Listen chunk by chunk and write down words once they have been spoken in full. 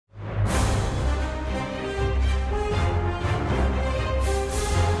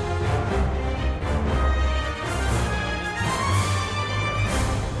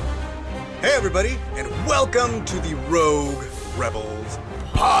everybody, and welcome to the Rogue Rebels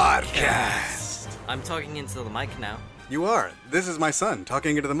podcast. I'm talking into the mic now. You are. This is my son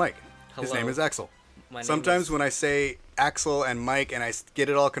talking into the mic. His Hello. name is Axel. My Sometimes name is... when I say Axel and Mike and I get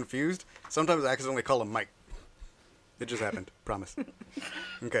it all confused, sometimes I accidentally call him Mike. It just happened. Promise.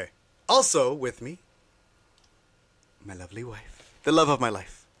 Okay. Also with me, my lovely wife. The love of my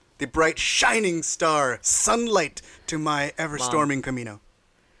life. The bright, shining star, sunlight to my ever-storming Camino.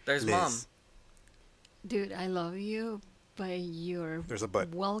 There's Liz. Mom. Dude, I love you, but your There's a but.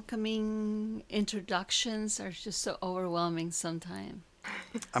 welcoming introductions are just so overwhelming sometimes.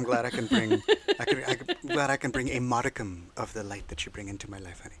 I'm glad I can bring. Glad I can bring a modicum of the light that you bring into my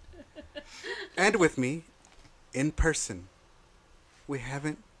life, honey. And with me, in person, we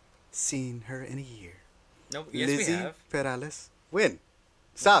haven't seen her in a year. Nope. Yes, Lizzie we have. Perales. When?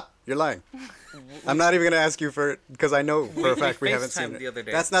 Stop! You're lying. I'm not even gonna ask you for it because I know for a fact we haven't seen FaceTimed it. the other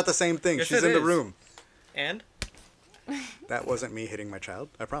day. That's not the same thing. Yes, She's it in the is. room. And That wasn't me hitting my child.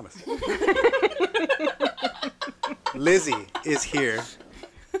 I promise. Lizzie is here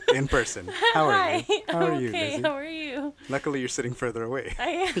in person. How are you? Hi, How are I'm you, okay. Lizzie? How are you? Luckily, you're sitting further away. I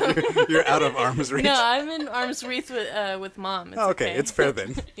am. You're out of arm's reach. No, I'm in arm's reach with Mom. It's Oh, okay, it's fair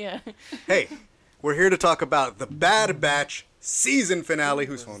then. Yeah. Hey, we're here to talk about the Bad Batch season finale.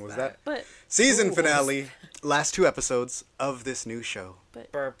 Whose phone was that? But Season finale, last 2 episodes of this new show.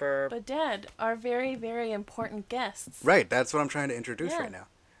 burp burp. but Dad, our very very important guests. Right, that's what I'm trying to introduce Yeah. right now.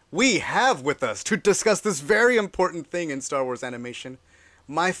 We have with us to discuss this very important thing in Star Wars animation,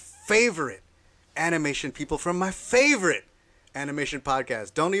 my favorite animation people from my favorite animation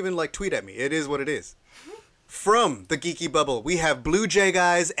podcast. Don't even tweet at me. It is what it is. From the Geeky Bubble, we have Blue Jay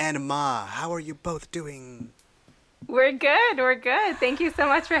Guys and Ma. How are you both doing? We're good. We're good. Thank you so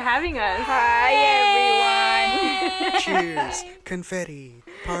much for having us. Hi, everyone. Cheers, confetti,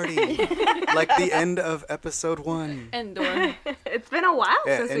 party, like the end of episode 1. Endor. It's been a while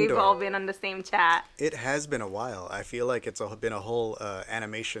Yeah, since Endor. we've all been on the same chat. It has been a while. I feel like it's been a whole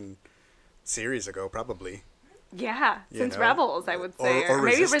animation series ago, probably. Yeah, You since know? Rebels, I would say, Or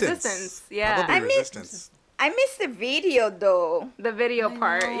maybe Resistance. Resistance. Yeah, Probably I missed- Resistance. I missed the video though. the video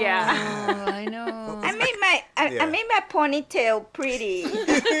part. Yeah, Oh, I know. I made Yeah. I made my ponytail pretty.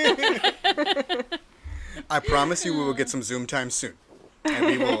 I promise you we will get some Zoom time soon. And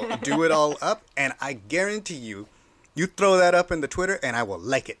we will do it all up, and I guarantee you, you throw that up in the Twitter, and I will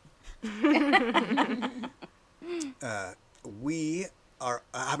like it.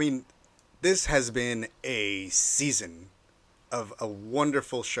 This has been a season of a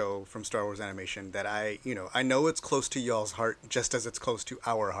wonderful show from Star Wars Animation that I know it's close to y'all's heart, just as it's close to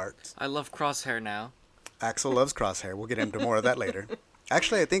our hearts. I love Crosshair now. Axel loves Crosshair. We'll get into more of that later.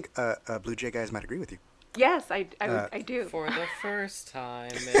 Actually, I think Blue Jay Guys might agree with you. yes, I do. For the first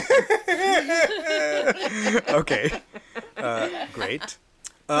time. Okay. Great.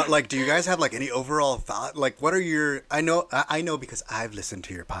 Do you guys have any overall thought? What are your? I know because I've listened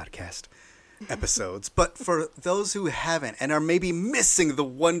to your podcast episodes, but for those who haven't and are maybe missing the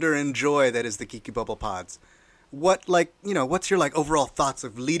wonder and joy that is the Geeky Bubble Pods, what's your overall thoughts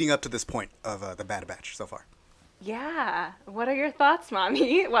of leading up to this point of the Bad Batch so far? Yeah. What are your thoughts,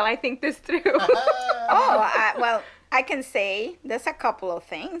 Mommy? While I think this through. I can say there's a couple of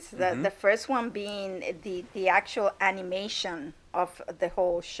things. The first one being the actual animation of the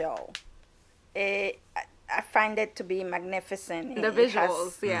whole show. I find it to be magnificent. The It has-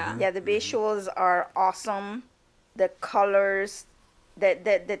 visuals, yeah. Yeah, the visuals are awesome. The colors,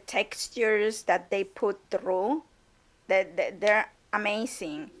 the textures that they put through, they're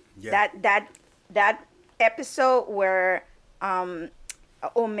amazing. Yeah. That episode where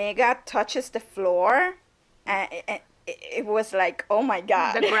Omega touches the floor, and it was like, oh my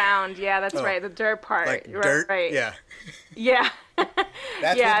god. The ground, yeah, that's Oh. right. The dirt part, Dirt? right? Yeah. Yeah.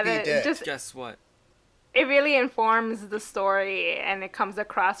 That's yeah, what he did. just Guess what? it really informs the story and it comes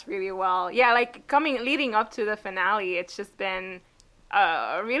across really well. Yeah, leading up to the finale, it's just been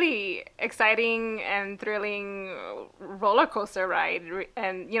a really exciting and thrilling roller coaster ride.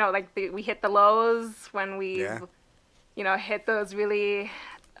 And we hit the lows when we hit those really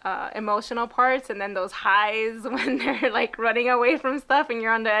emotional parts, and then those highs when they're running away from stuff and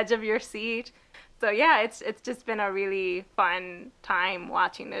you're on the edge of your seat. So yeah, it's just been a really fun time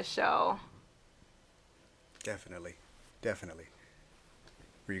watching this show. Definitely.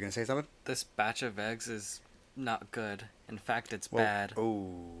 Were you gonna say something? This batch of eggs is not good. In fact, it's bad.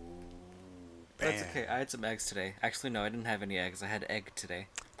 Oh. That's okay. I had some eggs today. Actually, no, I didn't have any eggs. I had egg today.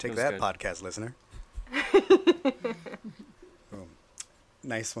 Take It was that, good. podcast listener. Boom.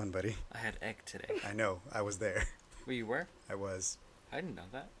 Nice one, buddy. I had egg today. I know. I was there. Well, you were? I was. I didn't know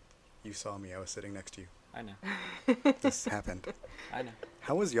that. You saw me. I was sitting next to you. I know. This happened. I know.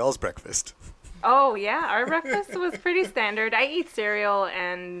 How was y'all's breakfast? Oh yeah, our breakfast was pretty standard. I eat cereal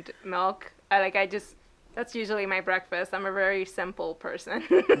and milk. That's usually my breakfast. I'm a very simple person.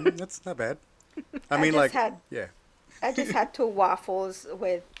 That's not bad. I I mean, just like, had- yeah. I just had 2 waffles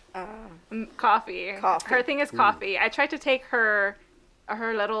with Coffee. Coffee. Her thing is coffee. I tried to take her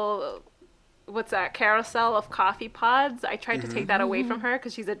little, what's that, carousel of coffee pods. I tried to take that away from her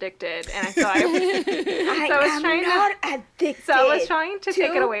because she's addicted, and I thought I was am trying to- not addicted. so I was trying to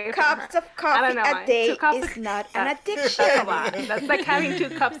take it 2 away from cups her. of I coffee don't know a why. day 2 cups is of- not an That's a addiction. lot. That's like having 2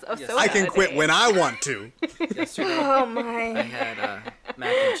 cups of Yes. soda. I can a quit day. when I want to. Yesterday, Oh I my. had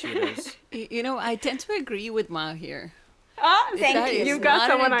mac and Cheetos. You know, I tend to agree with Ma here. Ah, Thank That you. is You've got not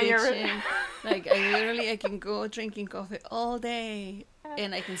someone an on your. addiction. Like I can go drinking coffee all day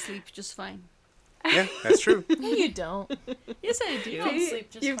and I can sleep just fine. Yeah, that's true. No, you don't. Yes, I do. You don't sleep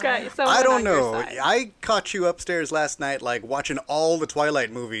just You've fine. got someone I don't on your know. side. I caught you upstairs last night, like watching all the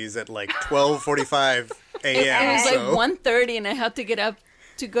Twilight movies at like 12:45 a.m. It was so like 1:30 and I had to get up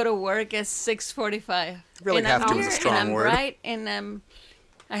to go to work at 6:45. Really and have I'm to is a here, strong and I'm word. bright and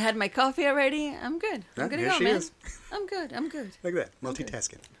I had my coffee already. I'm good. Yeah, I'm gonna here go, she man. is. I'm good. I'm good. Like that,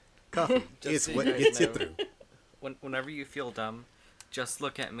 multitasking. Coffee Just is so what you guys gets you know. through. Whenever you feel dumb, just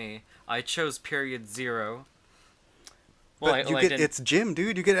look at me. I chose period 0. Well, But I you didn't. it's gym,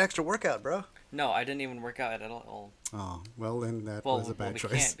 dude. You get an extra workout, bro. No, I didn't even work out at all. Oh, well then that Well, was a bad we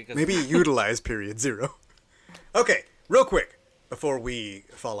choice. can't because- Maybe utilize period 0. Okay, real quick before we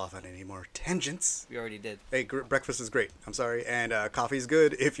fall off on any more tangents. We already did. Hey, breakfast is great. I'm sorry, and coffee's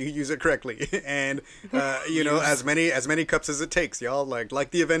good if you use it correctly. And you know, as many cups as it takes, y'all.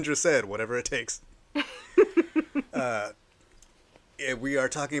 Like the Avenger said, whatever it takes. We are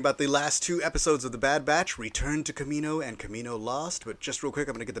talking about the last 2 episodes of The Bad Batch, Return to Camino and Camino Lost. But just real quick,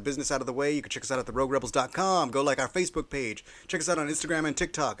 I'm going to get the business out of the way. You can check us out at theroguerebels.com. Go like our Facebook page. Check us out on Instagram and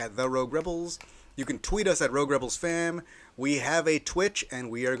TikTok at The Rogue Rebels. You can tweet us at Rogue Rebels Fam. We have a Twitch, and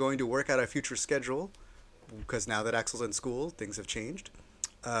we are going to work out our future schedule because now that Axel's in school, things have changed.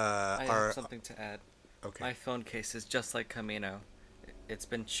 I have something to add. Okay. My phone case is just like Camino. It's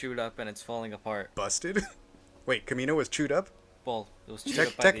been chewed up and it's falling apart. Busted? Wait, Camino was chewed up? Well, it was chewed Tec-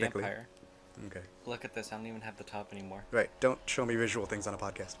 up by the technically. Empire. Okay. Look at this. I don't even have the top anymore. Right. Don't show me visual things on a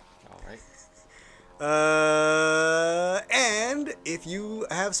podcast. All right. And if you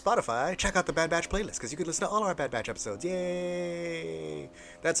have Spotify, check out the Bad Batch playlist because you can listen to all our Bad Batch episodes. Yay!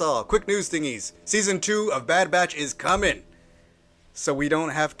 That's all. Quick news thingies. Season 2 of Bad Batch is coming. So we don't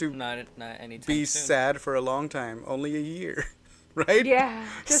have to Not anytime be soon. sad for a long time. Only a year. Right? Yeah,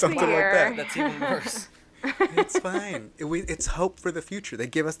 just Something a like year. that. That's even worse. It's fine. It's hope for the future. They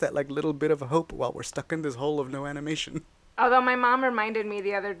give us that like little bit of hope while we're stuck in this hole of no animation. Although my mom reminded me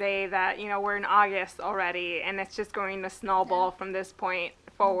the other day that, we're in August already, and it's just going to snowball from this point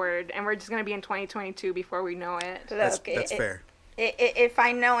forward, and we're just going to be in 2022 before we know it. That's Look, fair. If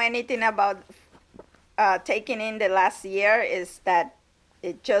I know anything about taking in the last year, is that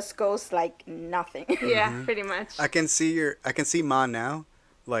it just goes like nothing. Yeah, pretty much. I can see Ma now,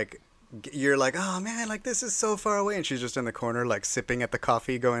 like you're like, oh man, like this is so far away, and she's just in the corner, like sipping at the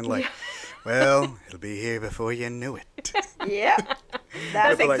coffee, going like, well, it'll be here before you know it. Yeah,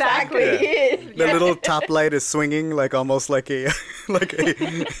 that's Like, exactly yeah. it. The little top light is swinging, like almost like a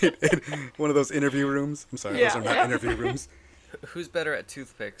one of those interview rooms. I'm sorry, those Yeah. are not interview rooms. Who's better at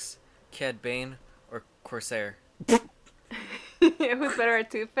toothpicks, Cad Bane or Corsair? Who's better at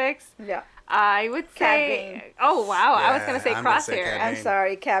toothpicks? Yeah, I would Cad say. Bane. Oh wow, I was Yeah, gonna say I'm gonna say Crosshair. Cad I'm Bane.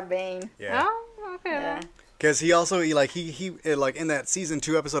 sorry, Cad Bane. Yeah. Oh, okay. Yeah. Because he also he like in that season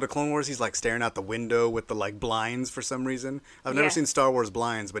 2 episode of Clone Wars, he's like staring out the window with the like blinds for some reason. I've never Yeah. seen Star Wars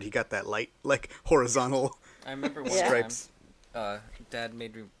blinds, but he got that light like horizontal I remember one Yeah. stripes. time, Dad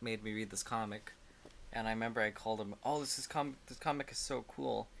made me read this comic, and I remember I called him, "Oh, this comic is so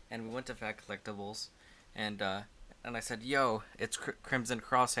cool!" And we went to Fat Collectibles, and I said, "Yo, it's Crimson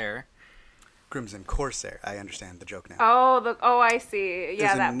Crosshair." Crimson Corsair. I understand the joke now. Oh, I see. Yeah,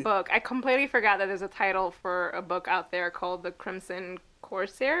 There's a that n- book. I completely forgot that there's a title for a book out there called The Crimson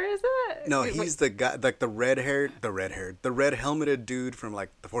Corsair. Is it? No, Wait, he's the guy, like the red helmeted dude from like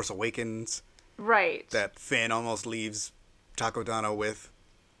The Force Awakens right. that Finn almost leaves Takodana with.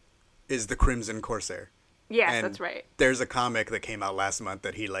 Is the Crimson Corsair. Yes, And that's right. There's a comic that came out last month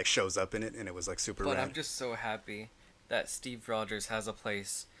that he like shows up in it, and it was like super But rad. I'm just so happy that Steve Rogers has a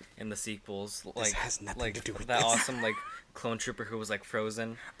place in the sequels. Like, has nothing like to do with that this. awesome like clone trooper who was like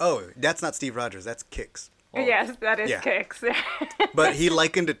frozen. Oh, that's not Steve Rogers. That's Kix. Well, Yes, that is yeah. Kix. But he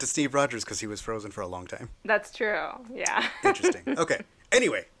likened it to Steve Rogers because he was frozen for a long time. That's true. Yeah. Interesting. Okay.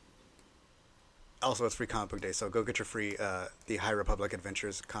 Anyway, Also, it's free comic book day, so go get your free the High Republic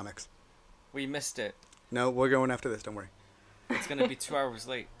Adventures comics. We missed it. No, we're going after this. Don't worry. It's gonna be 2 hours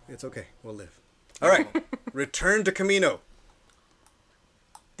late. It's okay. We'll live. All right. Return to Camino.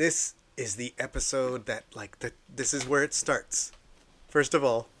 This is the episode that, like, this is where it starts. First of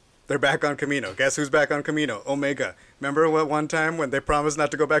all, they're back on Camino. Guess who's back on Camino? Omega. Remember what one time when they promised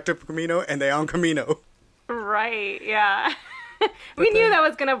not to go back to Camino and they on Camino? Right, yeah. We knew that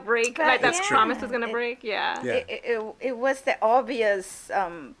was gonna break. But Like that yeah, promise was gonna break. Yeah. Yeah. It was the obvious,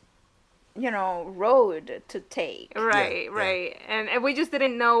 road to take. Right, Yeah, right. And we just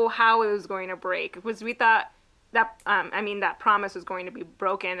didn't know how it was going to break because we thought that that promise was going to be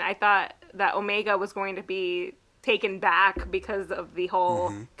broken. I thought that Omega was going to be taken back because of the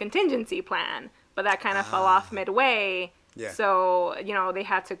whole contingency plan, but that kind of fell off midway. Yeah. So, they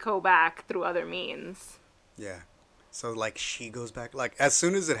had to go back through other means. Yeah. So, like, she goes back. Like, as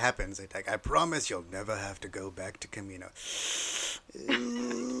soon as it happens, it's like, I promise you'll never have to go back to Camino.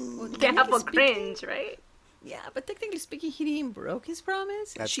 Well, Can't help but technically cringe, right? Yeah, but technically speaking, he didn't broke his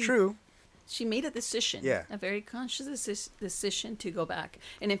promise. That's true. She made a decision, Yeah. a very conscious decision to go back.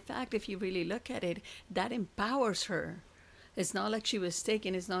 And in fact, if you really look at it, that empowers her. It's not like she was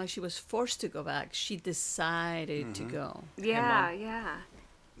taken. It's not like she was forced to go back. She decided to go. Yeah, Mom. yeah.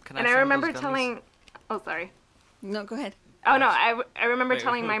 Can And I have some of remember those gummies? telling... Oh, sorry. No, go ahead. Oh, no, I remember Wait,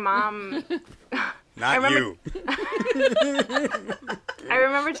 telling who? my mom... Not remember- you. I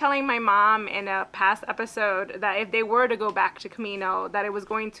remember telling my mom in a past episode that if they were to go back to Camino, that it was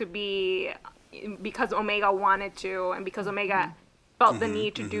going to be because Omega wanted to and because Omega felt the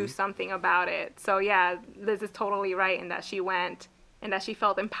need to do something about it. So yeah, Liz is totally right in that she went and that she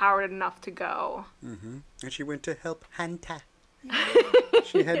felt empowered enough to go. And she went to help Hunter.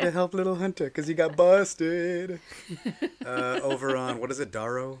 She had to help little Hunter because he got busted. Over on, what is it,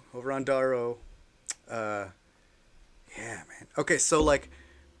 Darrow? Over on Darrow. Yeah, man. Okay, so, like,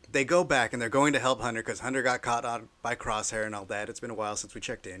 they go back and they're going to help Hunter because Hunter got caught on by Crosshair and all that. It's been a while since we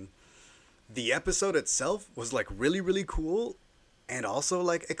checked in. The episode itself was, like, really, really cool and also,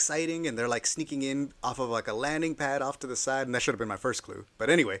 like, exciting. And they're, like, sneaking in off of, like, a landing pad off to the side. And that should have been my first clue. But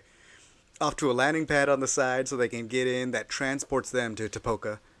anyway, off to a landing pad on the side so they can get in. That transports them to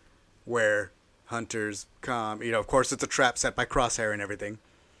Tapoca, where Hunter's come. Of course, it's a trap set by Crosshair and everything.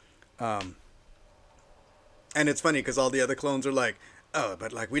 And it's funny because all the other clones are like, oh,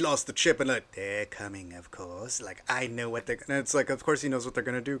 but, like, we lost the chip. And, like, they're coming, of course. Like, I know what they're... And it's like, of course he knows what they're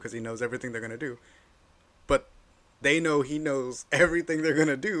going to do because he knows everything they're going to do. But they know he knows everything they're going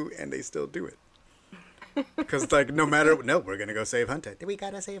to do, and they still do it. Because, like, no matter... No, we're going to go save Hunter. We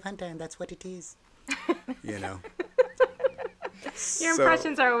got to save Hunter, and that's what it is. Your So-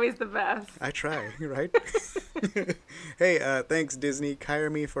 impressions are always the best. I try, right? Hey, thanks, Disney. Hire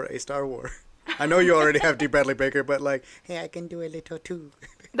me for a Star Wars. I know you already have D. Bradley Baker, but, like, hey, I can do a little too.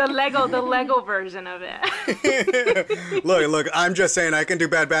 The Lego version of it. Look, I'm just saying I can do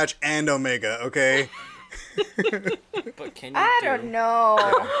Bad Batch and Omega, okay? But can you I do... don't know.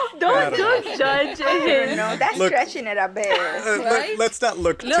 Don't judge it. No, that's Look- stretching it a bit. Right? Let's not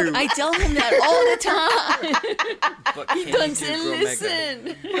look Look, too... I tell him that all the time. But can you Doesn't do Gromega?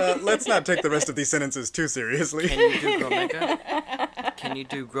 listen. let's not take the rest of these sentences too seriously. Can you do Gromega? Can you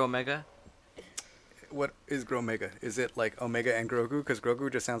do Gromega? What is Gromega? Is it like Omega and Grogu? Because Grogu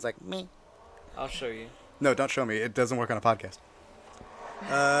just sounds like me. I'll show you. No, don't show me. It doesn't work on a podcast.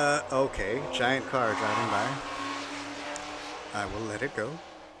 Okay. Giant car driving by. I will let it go.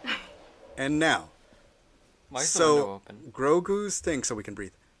 And now. Why is the window So, open? Grogu's thing, so we can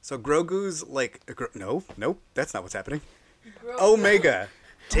breathe. So Grogu's like... Nope, that's not what's happening. Omega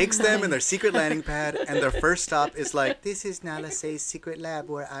takes them in their secret landing pad, and their first stop is like, this is Nala Se's secret lab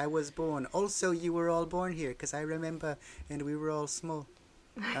where I was born. Also, you were all born here, because I remember, and we were all small.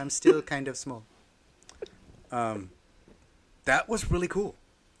 I'm still kind of small. That was really cool.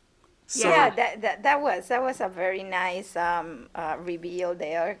 So, Yeah, that was a very nice reveal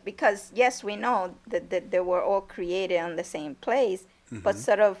there because yes, we know that they were all created on the same place, but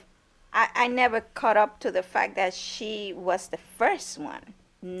sort of I never caught up to the fact that she was the first one,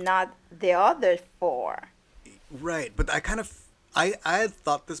 not the other four. Right, but I had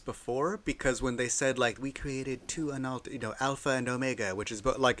thought this before because when they said like we created two Alpha and Omega, which is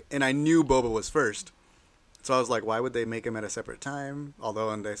and I knew Boba was first. So I was like, why would they make him at a separate time? Although,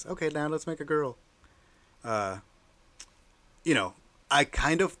 and they said, okay, now let's make a girl. I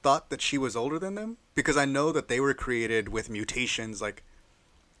kind of thought that she was older than them because I know that they were created with mutations,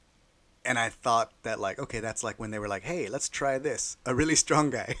 and I thought that, okay, that's like when they were like, hey, let's try this. A really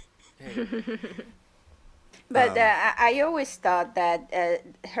strong guy. Hey, But I always thought that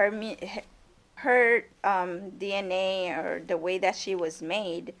her DNA or the way that she was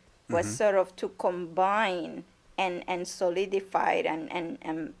made was sort of to combine and solidify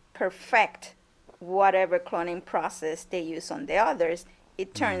and perfect whatever cloning process they use on the others.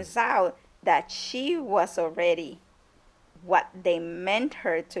 It turns out that she was already what they meant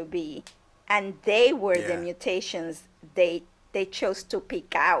her to be, and they were the Yeah. mutations they chose to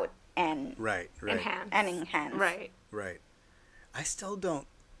pick out and Right. enhance. Right. Right. I still don't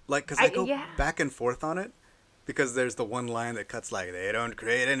like because I go yeah. back and forth on it because there's the one line that cuts like they don't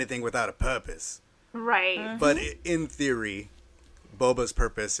create anything without a purpose. Right. But in theory, Boba's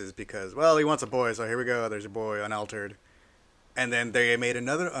purpose is because well he wants a boy, so here we go. There's a boy unaltered, and then they made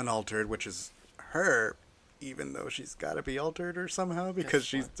another unaltered, which is her, even though she's got to be altered or somehow because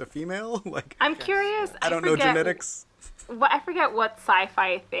she's a female. Like I'm curious. I don't know forget genetics. I forget what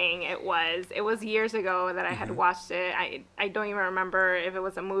sci-fi thing it was. It was years ago that I had watched it. I don't even remember if it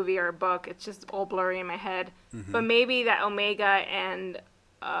was a movie or a book. It's just all blurry in my head. But maybe that Omega and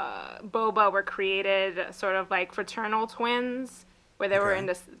Boba were created sort of like fraternal twins, where they were Okay. in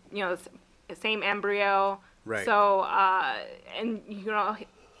this, the same embryo. Right. So, and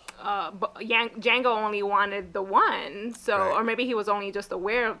Django only wanted the one, so Right. or maybe he was only just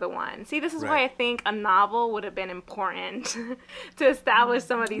aware of the one. See, this is why I Right. think a novel would have been important to establish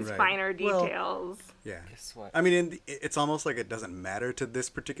some of these Right. finer Well, details. Yeah. Guess what? I mean, it's almost like it doesn't matter to this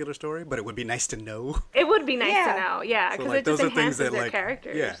particular story, but it would be nice to know. It would be nice Yeah. to know, yeah, So because like it just those are things enhances that their like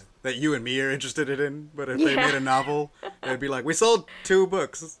characters. yeah, that you and me are interested in. But if they Yeah. made a novel, they'd be like, we sold 2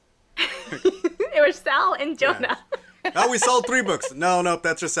 books. It was Sal and Jonah. Oh, we sold 3 books. No,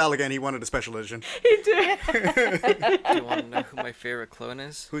 that's just Sal again. He wanted a special edition. He did. Do you want to know who my favorite clone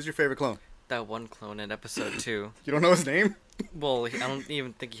is? Who's your favorite clone? That one clone in episode 2. You don't know his name? Well, I don't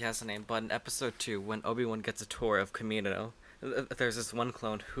even think he has a name, but in episode 2, when Obi-Wan gets a tour of Kamino, there's this one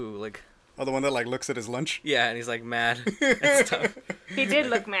clone who, like, Oh, the one that like looks at his lunch? yeah, and he's like mad and stuff. He did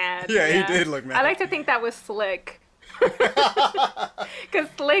look mad. Yeah, he did look mad. I like to think that was Slick. Because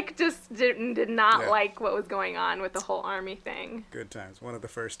Slick just did not Yeah. like what was going on with the whole army thing. Good times. One of the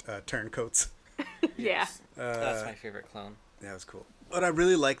first turncoats. Yeah. That's my favorite clone. That was cool. But I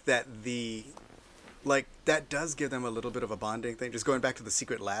really like that that does give them a little bit of a bonding thing. Just going back to the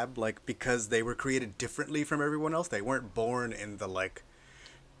secret lab, like because they were created differently from everyone else. They weren't born in the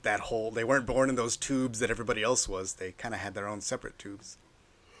they weren't born in those tubes that everybody else was. They kind of had their own separate tubes.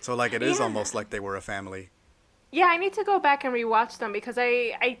 So like it is Yeah. almost like they were a family. Yeah, I need to go back and rewatch them because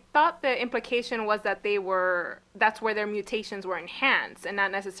I thought the implication was that that's where their mutations were enhanced and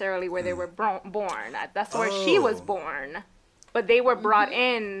not necessarily where they were born. That's where she was Oh. born. But they were brought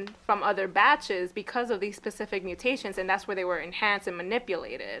in from other batches because of these specific mutations, and that's where they were enhanced and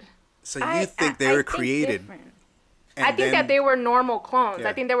manipulated. So you think they were created? different. And I think that they were normal clones. Yeah.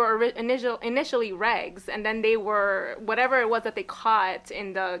 I think they were initially regs, and then they were whatever it was that they caught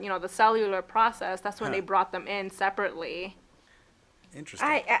in the cellular process. That's when Huh. they brought them in separately. Interesting.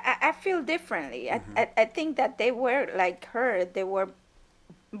 I feel differently. I think that they were like her. They were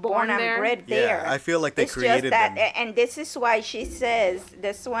born and there. bred Yeah, there. I feel like they it's created just that, them. and this is why she says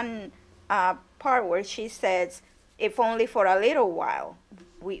this one part where she says, "If only for a little while,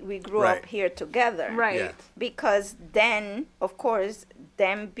 we grew Right. up here together." Right. Yeah. Because then, of course,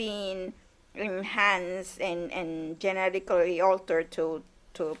 them being enhanced and genetically altered to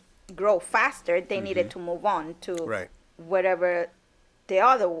grow faster, they needed to move on to Right. whatever the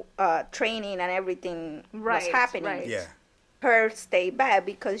other training and everything was Right, happening. right. Yeah. Her stay back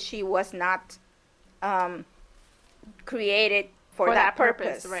because she was not created for that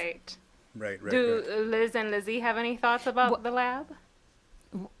purpose. right? Right. Do Right. Liz and Lizzie have any thoughts about the lab?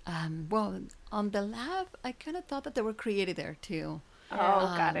 Well, on the lab, I kind of thought that they were created there too. Oh,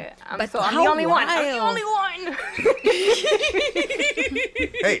 got it. but So I'm how the only one. I'm the wild. only one.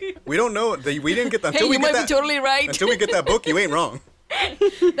 Hey, we don't know. We didn't get until Hey, we you get might that. be totally right. Until we get that book, you ain't wrong.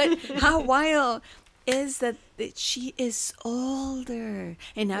 But how wild is that she is older,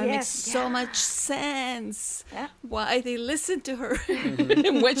 and now it makes Yes, so much sense Yeah. why they listen to her,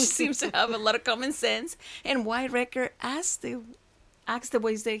 and why she seems to have a lot of common sense, and why Wrecker acts the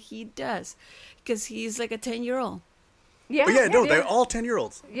ways that he does, because he's like a 10-year-old. Yeah, But yeah, no, they're all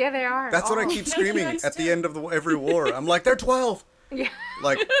 10-year-olds. Yeah, they are. That's what I keep screaming at the end of every war. I'm like, they're 12. Yeah.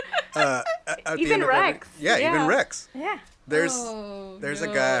 Like, at the Even end of every- Rex. Yeah, even Yeah. Rex. Yeah. There's Oh, a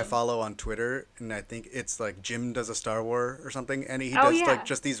guy I follow on Twitter, and I think it's like Jim Does a Star War or something, and he Oh, does yeah. like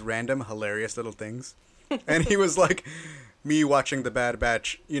just these random hilarious little things. And he was like, me watching The Bad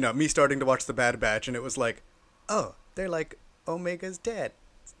Batch, me starting to watch The Bad Batch, and it was like, oh, they're like Omega's dad.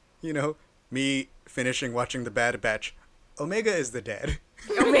 Me finishing watching The Bad Batch, Omega is the dad.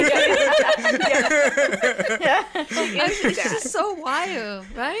 Omega is dad. Yeah. She is It's dad. just so wild,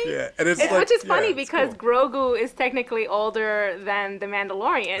 right? Yeah, and it's It's, like, which is funny yeah, it's because cool. Grogu is technically older than the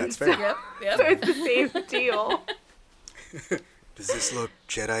Mandalorian. That's so, fair. Yep. Yep. so it's the same deal. Does this look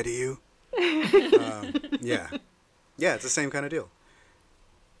Jedi to you? Yeah. Yeah, it's the same kind of deal.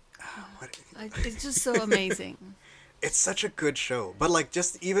 What- It's just so amazing. It's such a good show. But, like,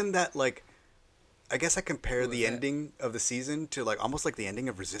 just even that, like, I guess I compare Who the is that? ending of the season to, like, almost like the ending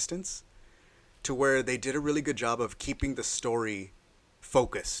of Resistance, to where they did a really good job of keeping the story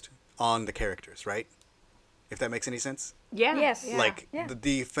focused on the characters, right? If that makes any sense? Yeah. Yes. Yeah. Like, Yeah.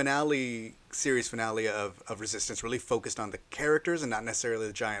 the finale, series finale of Resistance really focused on the characters and not necessarily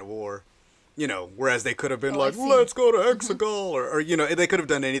the giant war. You know, whereas they could have been Oh, I like, see. let's go to Exegol, or, you know, they could have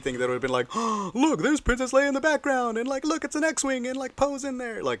done anything that would have been like, oh, look, there's Princess Leia in the background, and, like, look, it's an X-Wing, and, like, Poe's in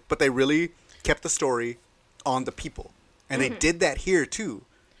there. Like, but they really kept the story on the people. And they did that here, too.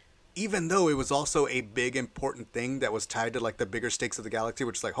 Even though it was also a big, important thing that was tied to, like, the bigger stakes of the galaxy,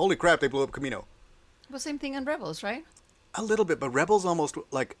 which is like, holy crap, they blew up Camino. Well, same thing on Rebels, right? A little bit, but Rebels almost,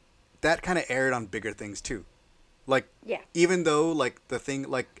 like, that kind of aired on bigger things, too. Like, Yeah. even though, like, the thing,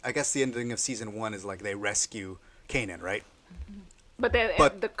 like, I guess the ending of season 1 is, like, they rescue Kanan, right? But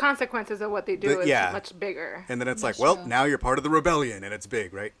But- the consequences of what they do is yeah. much bigger. And then it's like, That's well, true. now you're part of the rebellion, and it's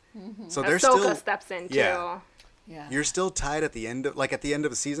big, right? So they're Ahsoka still, steps in too. yeah. Yeah. You're still tied at the end of, like, at the end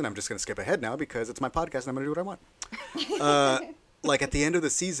of the season. I'm just going to skip ahead now because it's my podcast and I'm going to do what I want. Like, at the end of the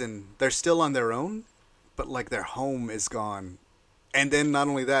season, they're still on their own, but, like, their home is gone. And then not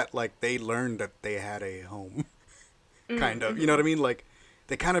only that, like, they learned that they had a home, kind of. You know what I mean? Like,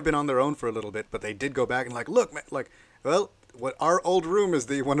 they kind of been on their own for a little bit, but they did go back and, like, look, man, like, well, what our old room is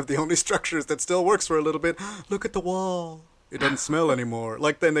one of the only structures that still works for a little bit. Look at the wall. It doesn't smell anymore.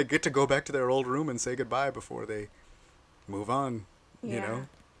 Like, then they get to go back to their old room and say goodbye before they move on, you Yeah. know?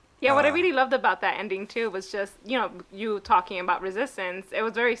 Yeah, what I really loved about that ending too was just, you know, you talking about Resistance. It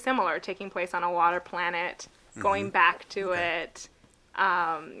was very similar, taking place on a water planet, going back to it.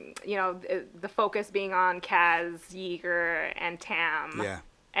 You know, the focus being on Kaz, Yeager, and Tam. Yeah.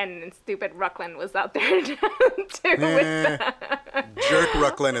 And stupid Ruckland was out there too with that. Jerk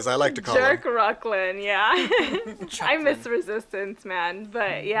Rucklin, as I like to call Jerk him. Ruckland, yeah. I miss Resistance, man.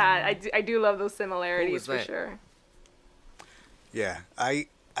 But yeah, I do love those similarities for that? sure. Yeah, I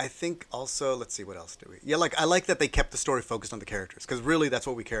think also, let's see, what else do we? Yeah, like, I like that they kept the story focused on the characters, because really that's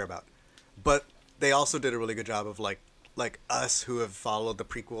what we care about. But they also did a really good job of, like us who have followed the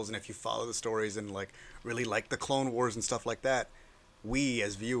prequels, and if you follow the stories and, like, really like the Clone Wars and stuff like that, we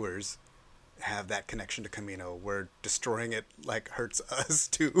as viewers have that connection to Camino, where destroying it, like, hurts us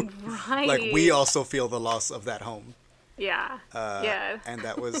too. Right. Like, we also feel the loss of that home. Yeah. Yeah. And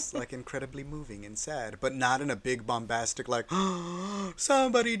that was, like, incredibly moving and sad, but not in a big bombastic, like, oh,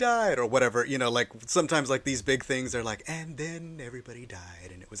 somebody died or whatever. You know, like, sometimes, like, these big things are like, and then everybody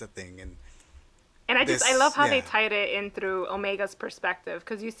died and it was a thing. And I love how they yeah. tied it in through Omega's perspective,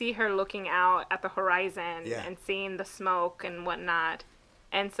 because you see her looking out at the horizon Yeah. and seeing the smoke and whatnot.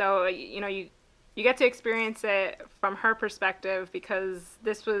 And so, you know, you get to experience it from her perspective, because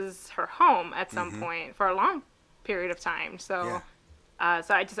this was her home at some point for a long period of time. So, Yeah.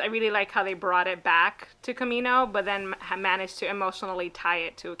 so I really like how they brought it back to Camino, but then managed to emotionally tie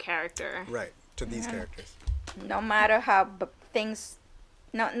it to a character. right, to these characters. No matter how things,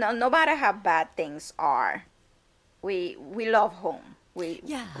 no matter how bad things are, we love home.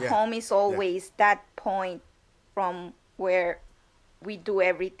 Yeah. Yeah. Home is always that point from where we do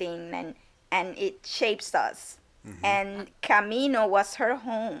everything, and it shapes us. And Camino was her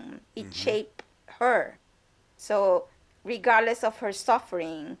home. It shaped her. So regardless of her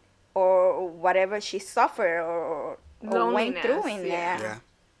suffering or whatever she suffered or went through in Loneliness, yeah. there, Yeah.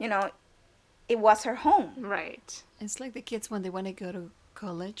 you know, it was her home. Right. It's like the kids when they want to go to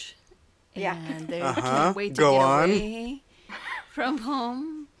college. Yeah. And they Uh-huh. can't wait to Go get on. away from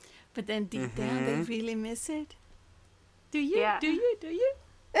home. But then deep down they really miss it. Do you? Yeah. Do you? Do you?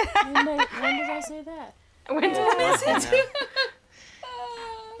 When did I say that? When did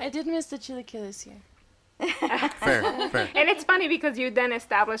I did miss the Chilaquiles here. Fair. And it's funny because you then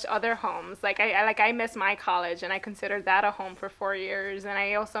establish other homes. Like I miss my college, and I considered that a home for 4 years. And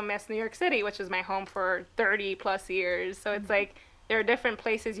I also miss New York City, which was my home for 30 plus years. So it's like there are different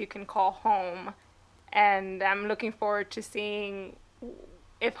places you can call home. And I'm looking forward to seeing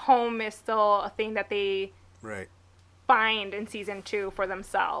if home is still a thing that they Right. find in season 2 for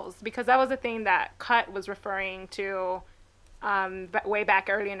themselves, because that was the thing that Cut was referring to way back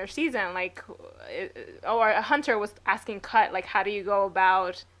early in her season. Like, or Hunter was asking Cut, like, how do you go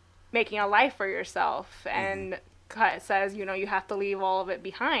about making a life for yourself? And says, you know, you have to leave all of it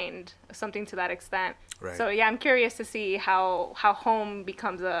behind, something to that extent. Right. So yeah, I'm curious to see how home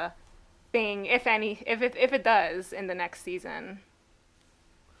becomes a thing, if it does in the next season.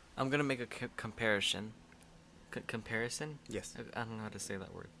 I'm gonna make a comparison. Comparison? Yes. I don't know how to say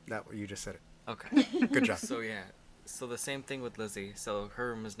that word. That you just said it. Okay. Good job. So yeah, so the same thing with Lizzie. So her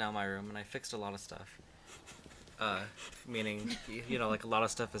room is now my room, and I fixed a lot of stuff. Meaning, you know, like a lot of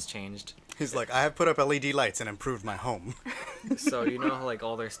stuff has changed. He's like, I have put up LED lights and improved my home. So you know how like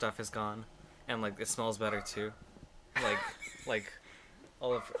all their stuff is gone, and like it smells better too. Like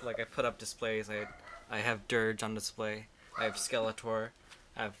all of like I put up displays. I have Dirge on display. I have Skeletor.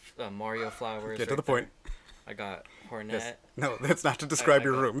 I have Mario flowers. Get to right the point. there. I got Hornet. Yes. No, that's not to describe I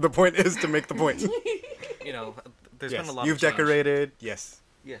your got- room. The point is to make the point. You know, there's Yes. been a lot. You've of change. decorated. Yes.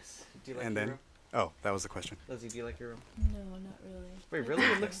 Yes. Do you like And your then? room? Oh, that was the question. Lizzie, do you like your room? No, not really. Wait, really?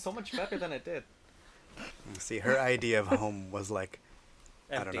 It looks so much better than it did. See, her idea of home was like,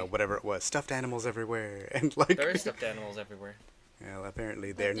 I don't know, Empty. whatever it was, stuffed animals everywhere, and like. There are stuffed animals everywhere. Well,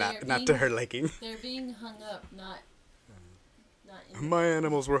 apparently But they're they're not to being- her liking. They're being hung up, not in My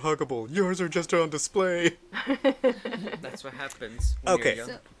animals were huggable. Yours are just on display. That's what happens when Okay, you're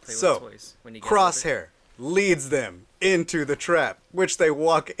young. Play so, with toys. When you get Crosshair leads them into the trap, which they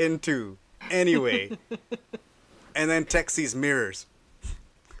walk into anyway. And then Tech sees mirrors.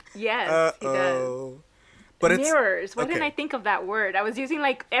 Yes, he does. Uh-oh. But it's Mirrors. Why didn't okay. I think of that word? I was using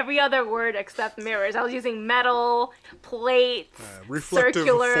like every other word except mirrors. I was using metal, plates, reflective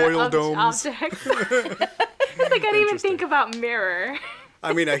circular foil domes. objects. It's like I didn't even think about mirror.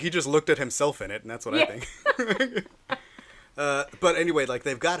 I mean, he just looked at himself in it, and that's what I Yeah. think. But anyway, like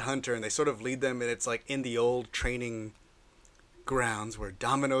they've got Hunter, and they sort of lead them, and it's like in the old training grounds where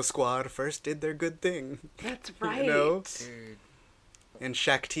Domino Squad first did their good thing. That's right. You know? Dude, And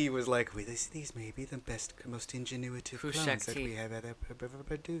Shakti was like, well, these may be the best, most ingenuitive Who's clones that Shakti? we have ever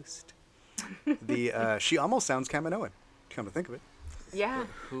produced. She almost sounds Kaminoan, come to think of it. Yeah.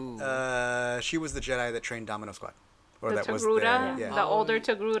 who? She was the Jedi that trained Domino Squad. Or The that was Togruta, their, yeah. the older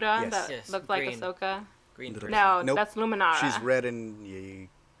Togruta Yes. that Yes, looked like green. Ahsoka. Green Little- person. No, Nope. that's Luminara. She's red and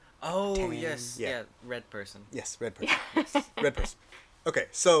Oh, tan, yes. yeah. Yeah, red person. yes, red person. Red person. Okay,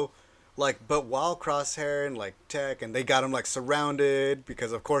 so like, but while Crosshair and like Tech and they got him like surrounded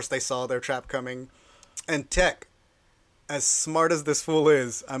because of course they saw their trap coming, and Tech, as smart as this fool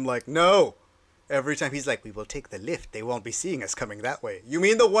is, I'm like, no. Every time he's like, we will take the lift. They won't be seeing us coming that way. You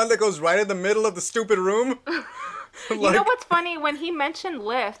mean the one that goes right in the middle of the stupid room? You know what's funny? When he mentioned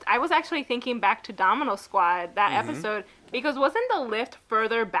lift, I was actually thinking back to Domino Squad, that Mm-hmm. episode, because wasn't the lift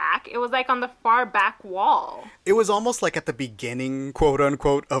further back? It was like on the far back wall. It was almost like at the beginning, quote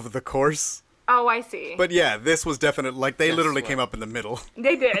unquote, of the course. Oh, I see. But yeah, this was definitely like they Guess literally what? came up in the middle.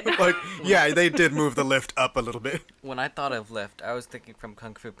 They did. Like, yeah, they did move the lift up a little bit. When I thought of lift, I was thinking from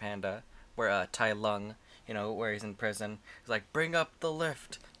Kung Fu Panda, where Tai Lung, you know, where he's in prison, he's like, bring up the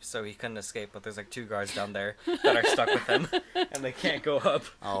lift. So he couldn't escape, but there's like 2 guards down there that are stuck with him, and they can't go up.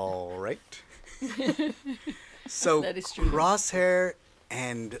 All right. So That is true. Crosshair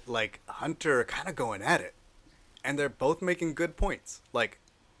and like Hunter are kind of going at it, and they're both making good points. Like,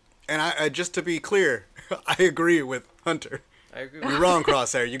 and I just to be clear, I agree with Hunter. I agree You're with wrong,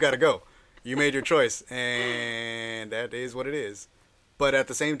 Crosshair. You got to go. You made your choice, and that is what it is. But at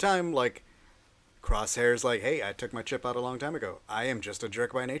the same time, like, Crosshair's like, hey, I took my chip out a long time ago. I am just a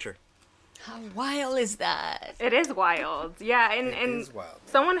jerk by nature. How wild is that? It is wild. Yeah, and is wild.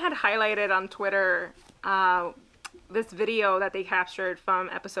 someone had highlighted on Twitter this video that they captured from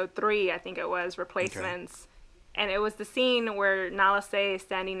episode 3, I think it was, Replacements. And it was the scene where Nala Se is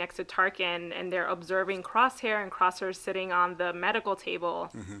standing next to Tarkin and they're observing Crosshair, and Crosshair's sitting on the medical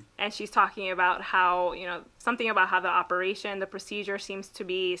table. And she's talking about how, you know, something about how the operation, the procedure seems to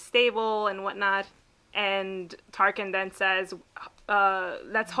be stable and whatnot. And Tarkin then says,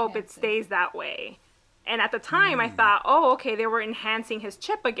 let's hope it stays that way. And at the time, I thought, oh, okay, they were enhancing his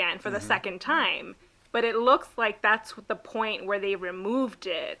chip again for the second time. But it looks like that's the point where they removed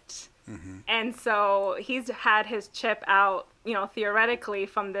it. And so he's had his chip out, you know, theoretically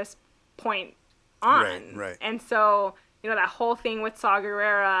from this point on. Right. And so, you know, that whole thing with Saw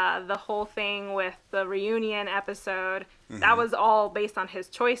Gerrera, the whole thing with the reunion episode, that was all based on his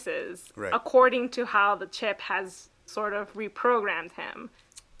choices, Right. according to how the chip has sort of reprogrammed him.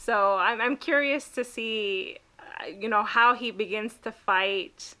 So I'm curious to see, you know, how he begins to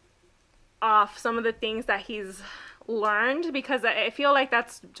fight off some of the things that he's learned, because I feel like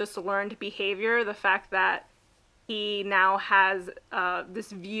that's just learned behavior. The fact that he now has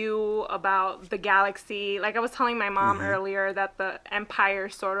this view about the galaxy. Like I was telling my mom earlier that the Empire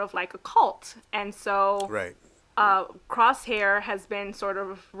is sort of like a cult. And so Right. Crosshair has been sort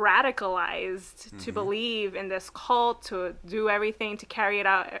of radicalized to believe in this cult, to do everything, to carry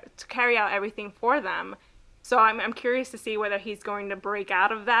out everything for them. So I'm curious to see whether he's going to break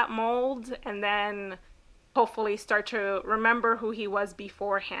out of that mold and then hopefully start to remember who he was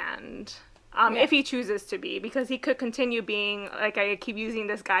beforehand. If he chooses to be, because he could continue being, like, I keep using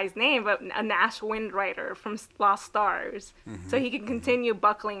this guy's name, but a Nash Windrider from Lost Stars. So he can continue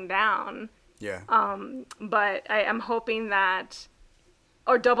buckling down. Yeah. But I'm hoping that,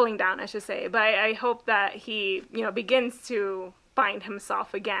 or doubling down, I should say. But I hope that he, begins to find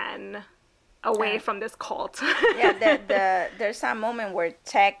himself again away from this cult. Yeah, there's a moment where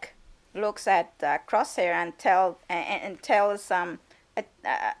Tech looks at Crosshair and tells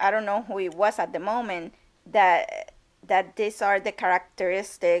I don't know who it was at the moment, that these are the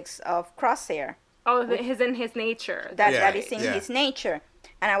characteristics of Crosshair. Oh, his nature. That is in his nature.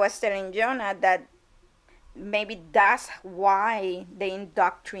 And I was telling Jonah that maybe that's why the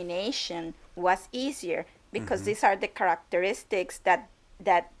indoctrination was easier, because these are the characteristics that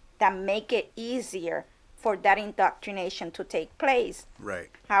make it easier for that indoctrination to take place. Right.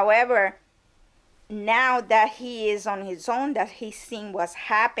 However, now that he is on his own, that he's seen what's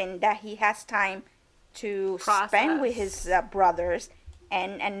happened, that he has time to spend with his brothers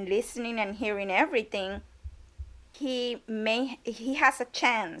and listening and hearing everything, he has a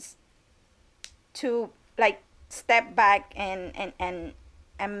chance to, like, step back and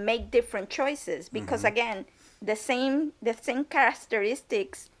make different choices, because again, the same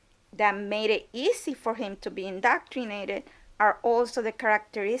characteristics that made it easy for him to be indoctrinated are also the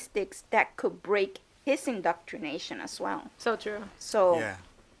characteristics that could break his indoctrination as well. So true. So Yeah.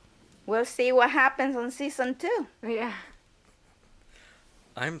 we'll see what happens on season 2. Yeah.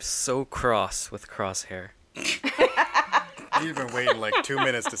 I'm so cross with Crosshair. You've been waiting like 2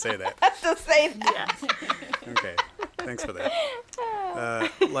 minutes to say that. To say that. Okay. Thanks for that.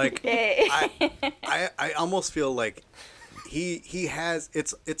 Yeah. I almost feel like he has,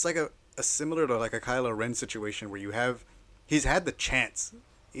 it's like a similar to like a Kylo Ren situation where he's had the chance.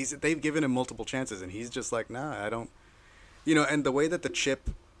 They've given him multiple chances and he's just like, nah, I don't, and the way that the chip,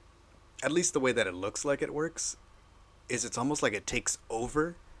 at least the way that it looks like it works, is it's almost like it takes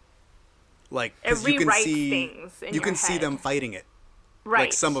over. Like, because you can see them fighting it. Right.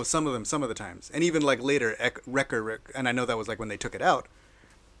 Like some of the times. And even like later, Wrecker, and I know that was like when they took it out,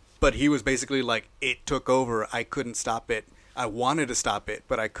 but he was basically like, it took over, I couldn't stop it. I wanted to stop it,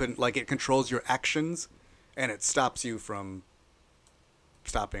 but I couldn't. Like, it controls your actions and it stops you from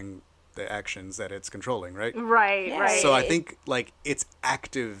stopping the actions that it's controlling, right? Right, Yeah. right. So I think like it's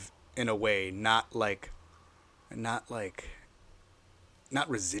active in a way, not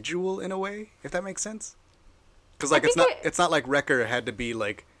residual in a way, if that makes sense. Because like it's not like Wrecker had to be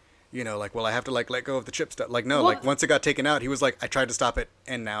like, like, well, I have to like let go of the chip stuff. Like, no, like once it got taken out, he was like, I tried to stop it,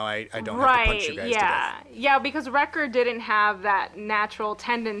 and now I don't have to punch you guys to death. Yeah, because Wrecker didn't have that natural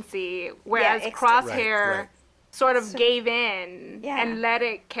tendency, whereas Crosshair Right. sort of gave in Yeah. and let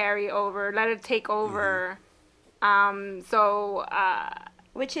it take over.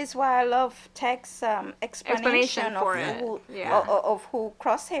 Which is why I love Tech's explanation for of who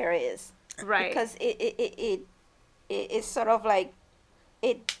Crosshair is. Right. Because it's sort of like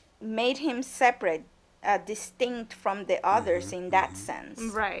it made him separate, distinct from the others in that sense.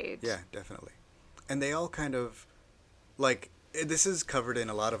 Right. Yeah, definitely. And they all kind of, like, this is covered in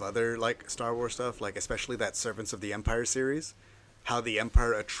a lot of other, like, Star Wars stuff, like, especially that Servants of the Empire series, how the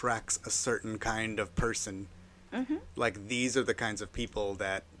Empire attracts a certain kind of person. Like, these are the kinds of people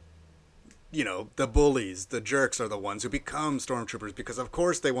that, the bullies, the jerks are the ones who become stormtroopers because, of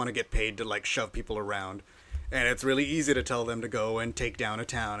course, they want to get paid to, like, shove people around. And it's really easy to tell them to go and take down a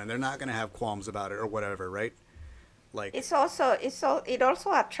town, and they're not going to have qualms about it or whatever, right? Like, It also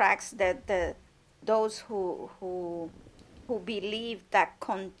attracts those who believe that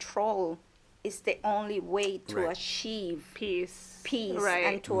control is the only way to achieve Peace. right.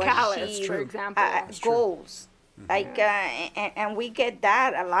 And to Callus, achieve for example. goals. Like, and we get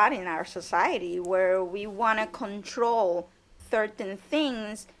that a lot in our society, where we want to control certain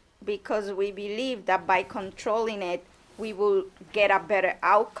things because we believe that by controlling it, we will get a better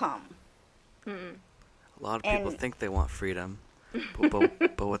outcome. A lot of people think they want freedom,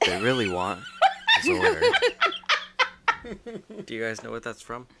 but what they really want is order. Do you guys know what that's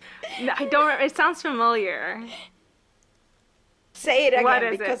from? No, I don't. It sounds familiar. Say it What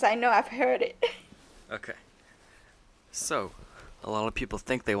again, is because it? I know I've heard it. Okay. So, a lot of people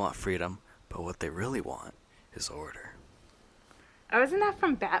think they want freedom, but what they really want is order. Oh, isn't that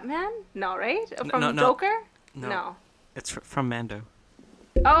from Batman? No, right? No, From no. Joker? No. It's from Mando.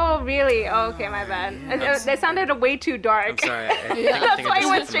 Oh, really? Oh, okay, my bad. That sounded way too dark. I'm sorry. That's why I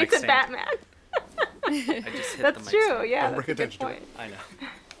went straight to stand. Batman. I just hit That's the mic true. stand. Yeah, Don't that's a bring good attention to point. I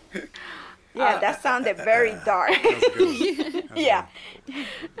know. Yeah, that sounded very dark. Yeah.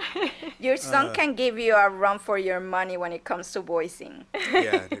 Your son can give you a run for your money when it comes to voicing.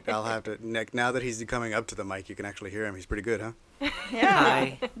 Yeah, dude, I'll have to. Now that he's coming up to the mic, you can actually hear him. He's pretty good, huh? Yeah.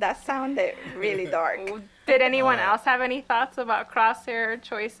 Hi. That sounded really dark. Did anyone else have any thoughts about Crosshair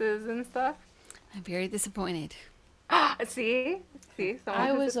choices and stuff? I'm very disappointed. See, someone I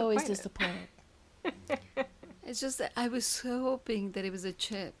who's was always disappointed. It's just that I was so hoping that it was a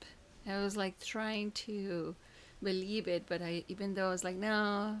chip. I was like trying to believe it, but even though I was like,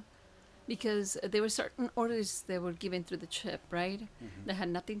 no, because there were certain orders that were given through the chip, right? That had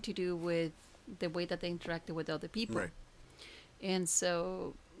nothing to do with the way that they interacted with other people. Right. And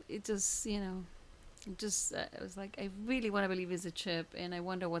so it just, I was like, I really want to believe it's a chip, and I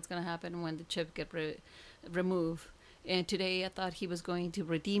wonder what's going to happen when the chip get removed. And today I thought he was going to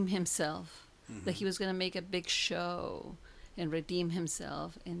redeem himself, that he was going to make a big show and redeem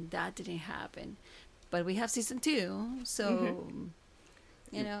himself, and that didn't happen. But we have season 2, so,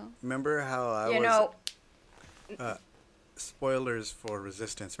 you know. Remember how I You was. know, Spoilers for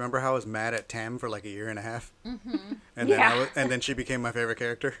Resistance. Remember how I was mad at Tam for like a year and a half? Mm-hmm. And then Yeah. and then she became my favorite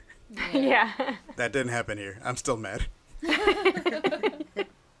character? Yeah. That didn't happen here. I'm still mad.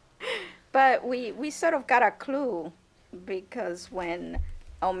 but we sort of got a clue because when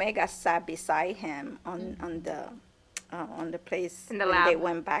Omega sat beside him on the place In the when they lab.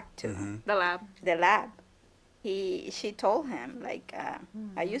 went back to The lab. the lab, she told him like,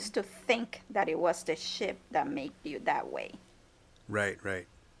 I used to think that it was the ship that made you that way, Right.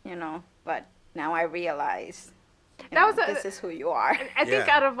 you know, but now I realize That was this is who you are. I think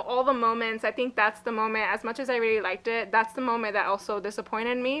Yeah. out of all the moments, I think that's the moment, as much as I really liked it, that's the moment that also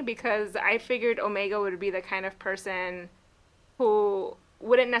disappointed me, because I figured Omega would be the kind of person who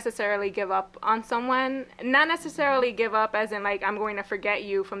wouldn't necessarily give up on someone. Not necessarily give up as in like, I'm going to forget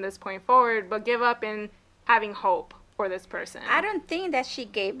you from this point forward, but give up in having hope for this person. I don't think that she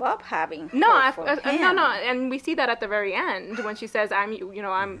gave up having No, hope for him. no, and we see that at the very end when she says,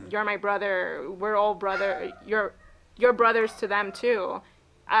 you're my brother, we're all brother, you're brothers to them too.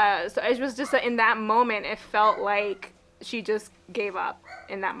 So it was just in that moment, it felt like she just gave up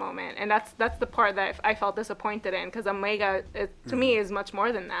in that moment, and that's the part that I felt disappointed in, because Omega, to me, is much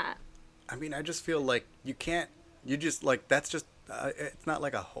more than that. I mean, I just feel like that's just, it's not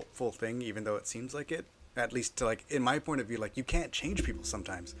like a hopeful thing, even though it seems like it. At least to like, in my point of view, like you can't change people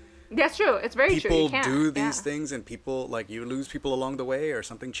sometimes. That's true. It's very true. People You can't. do these Yeah. things, and people like you lose people along the way, or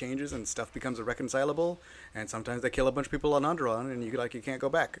something changes and stuff becomes irreconcilable, and sometimes they kill a bunch of people on Onderon, and you can't go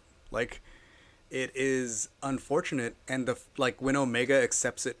back. Like, it is unfortunate, and when Omega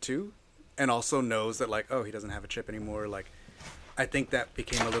accepts it too, and also knows that like, oh, he doesn't have a chip anymore. Like, I think that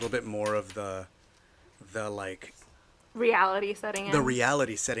became a little bit more of the like Reality setting in. the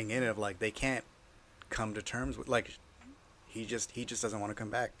reality setting in of like they can't come to terms with, like, he just doesn't want to come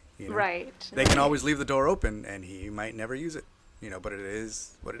back, you know? Right. They can always leave the door open, and he might never use it, you know, but it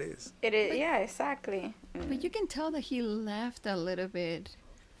is what it is. It is, yeah, exactly. But you can tell that he left a little bit,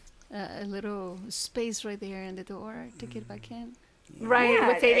 a little space right there in the door to get back in. Right, Yeah,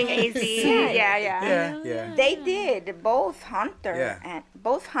 with saving AZ. yeah. Yeah. They did, both Hunter Yeah.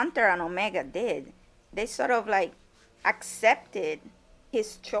 and Omega did. They sort of like accepted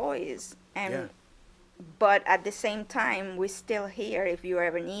his choice, and Yeah. but at the same time, we're still here if you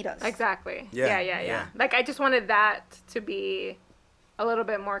ever need us. Exactly. Yeah, Yeah. yeah. Like, I just wanted that to be a little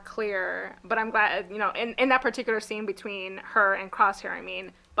bit more clear, but I'm glad, in that particular scene between her and Crosshair, I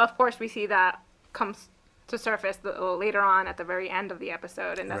mean. But of course, we see that comes to surface later on at the very end of the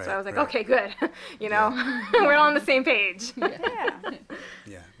episode, and that's why I was like, Right. okay, good. We're all on the same page. Yeah.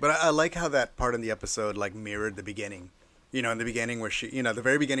 Yeah, but I like how that part in the episode like mirrored the beginning. You know, in the beginning where she, the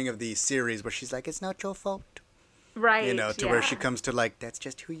very beginning of the series where she's like, it's not your fault. Right. You know, to where she comes to like, that's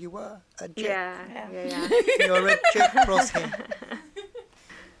just who you are, a jerk. Yeah. You're a jerk, Crosshair.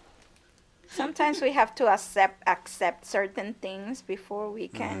 Sometimes we have to accept certain things before we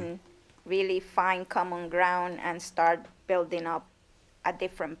can really find common ground and start building up a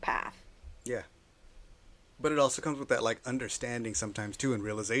different path. Yeah. But it also comes with that like understanding sometimes too, and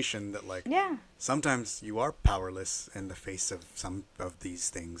realization that like Yeah. sometimes you are powerless in the face of some of these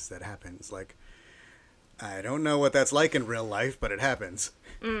things that happens. Like, I don't know what that's like in real life, but it happens.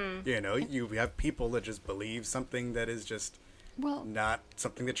 You know, you have people that just believe something that is just Well, not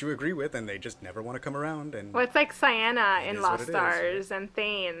something that you agree with, and they just never want to come around. And Well, it's like Sienna in is what Lost it is. Stars and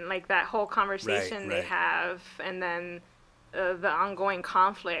Thane, like that whole conversation they right. have, and then the ongoing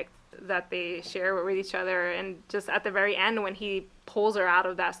conflict that they share with each other. And just at the very end, when he pulls her out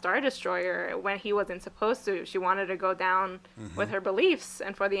of that Star Destroyer when he wasn't supposed to, she wanted to go down with her beliefs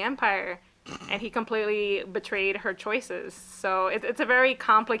and for the Empire, and he completely betrayed her choices. So it's a very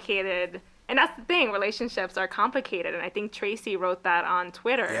complicated, and that's the thing, relationships are complicated, and I think Tracy wrote that on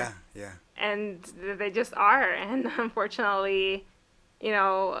Twitter. Yeah. And they just are, and unfortunately, you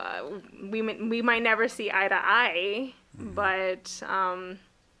know, we might never see eye to eye, but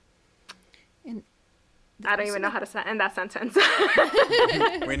And I don't even know how to end that sentence.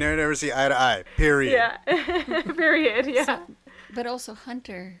 We never see eye to eye. Period. Yeah. Period. Yeah. but also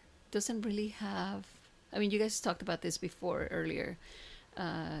Hunter doesn't really have. I mean, you guys talked about this before earlier.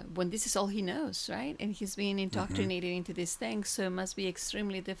 When this is all he knows, right? And he's being indoctrinated into these things, so it must be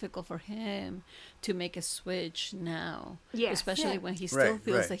extremely difficult for him to make a switch now. Yes. Especially Yeah. when he still Right,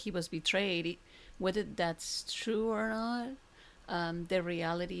 feels right. that he was betrayed. Whether that's true or not, the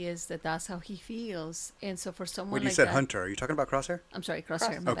reality is that that's how he feels. And so for someone When you like said that, Hunter, are you talking about Crosshair? I'm sorry,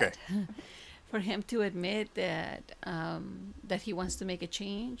 Crosshair. my Okay. bad. For him to admit that that he wants to make a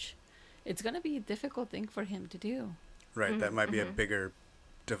change, it's going to be a difficult thing for him to do. Right. That might be a bigger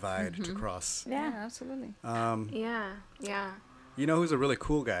divide to cross. Yeah. Absolutely. Yeah. Yeah. You know who's a really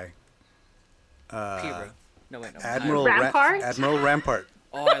cool guy? Pedro. No, wait, no. Admiral Rampart? Admiral Rampart.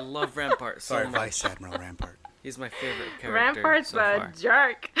 Oh, I love Rampart so Sorry, much. Vice Admiral Rampart. He's my favorite character Rampart's so a far.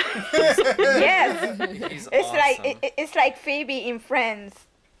 jerk. Yes. He's It's awesome. like it's like Phoebe in Friends.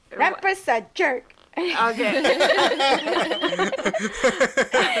 Rampart's a jerk. Okay.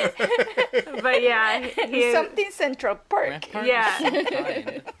 But yeah, he is. Something Central Park. Rampart Yeah. is so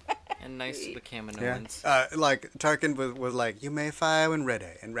kind and nice to the Yeah. Kaminoans. Like Tarkin was like, "You may fire when ready,"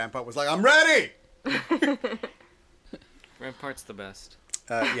 and Rampart was like, "I'm ready." Rampart's the best.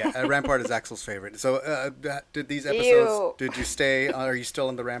 Rampart is Axel's favorite. So, did these episodes? Ew. Did you stay? Are you still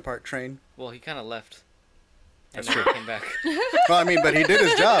on the Rampart train? Well, he kind of left. And That's then true. he came back. Well, I mean, but he did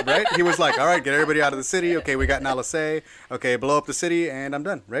his job, right? He was like, "All right, get everybody out of the city. Okay, we got Nala Se. Okay, blow up the city, and I'm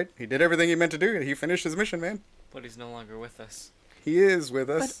done." Right? He did everything he meant to do. He finished his mission, man. But he's no longer with us. He is with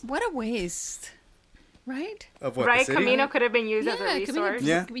But us. what a waste, right? Of what? Right, the city? Camino could have been used as a it could be- resource.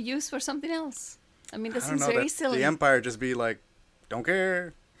 Yeah. could be used for something else. I mean, that I don't seems know. very That silly. the Empire just be like, "Don't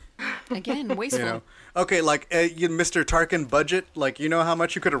care." Again, wasteful. You know. Okay, like Mr. Tarkin budget, like you know how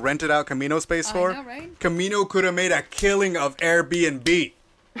much you could have rented out Camino space I for? know, right? Camino could have made a killing of Airbnb.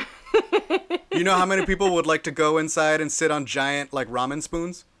 You know how many people would like to go inside and sit on giant like ramen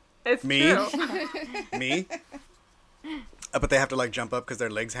spoons? It's Me? true. Me? But they have to like jump up because their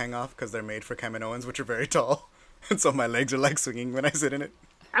legs hang off because they're made for Kaminoans, which are very tall. And so my legs are like swinging when I sit in it.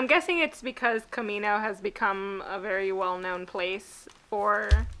 I'm guessing it's because Camino has become a very well-known place for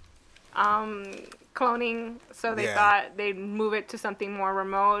cloning, so they Yeah. thought they'd move it to something more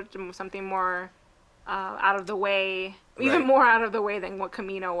remote, something more out of the way, even Right. more out of the way than what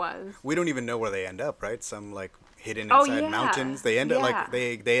Camino was. We don't even know where they end up, right? Some like hidden Oh, inside yeah. mountains. They end up Yeah.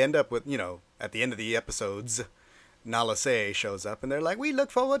 like they end up with, you know, at the end of the episodes, Nala Se shows up and they're like, "We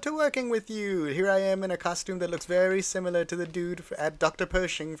look forward to working with you. Here I am in a costume that looks very similar to the dude at Dr.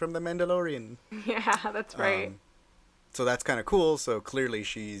 Pershing from The Mandalorian." Yeah, that's right. So that's kind of cool. So clearly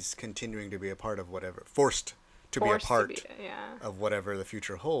she's continuing to be a part of whatever, forced to be a Forced to part be- yeah. of whatever the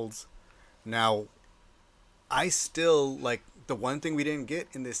future holds. Now, I still like the one thing we didn't get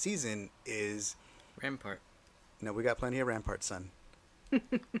in this season is Rampart. no, we got plenty of Rampart, son.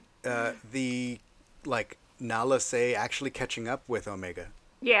 The like Nala Se actually catching up with Omega,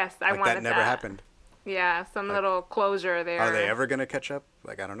 Yes, I like wanted that never happened. Yeah, some little closure there. Are they ever gonna catch up?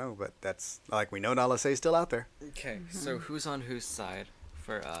 Like I don't know, but that's like we know Nala Se's still out there. Okay, so who's on whose side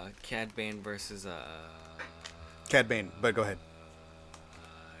for Cad Bane versus Cad Bane, but go ahead.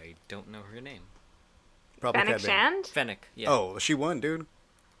 I don't know her name. Probably Fennec Cad Bane. Shand? Fennec. Yeah. Oh, she won, dude.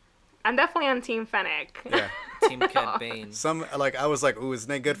 I'm definitely on Team Fennec. Yeah. Team Cad Bane. Some like I was like, ooh,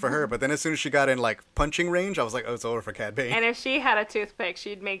 isn't it good for her? But then as soon as she got in like punching range, I was like, oh, it's over for Cad Bane. And if she had a toothpick,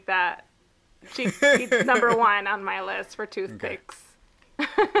 she'd make that. She'd be number one on my list for toothpicks.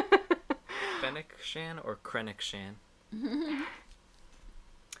 Fennec Shan or Krennic Shan?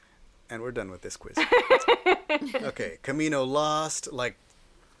 And we're done with this quiz. Okay, Camino lost. Like,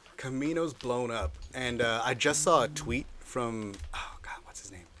 Camino's blown up. And I just saw a tweet from, oh God, what's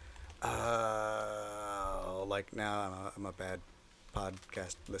his name? Like now I'm a bad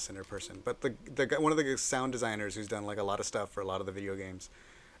podcast listener person, but the guy, one of the sound designers who's done like a lot of stuff for a lot of the video games.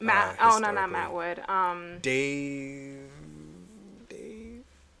 Matt. Oh no, not historically. Matt Wood.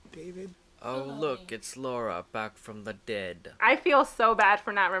 David. Oh, look, it's Laura back from the dead. I feel so bad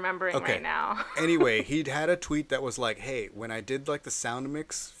for not remembering Okay. right now. Anyway, he'd had a tweet that was like, "Hey, when I did like the sound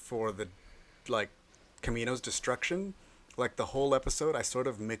mix for the like Camino's destruction, like the whole episode, I sort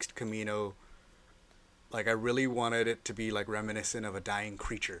of mixed Camino. Like I really wanted it to be like reminiscent of a dying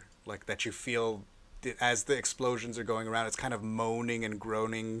creature, like that you feel as the explosions are going around, it's kind of moaning and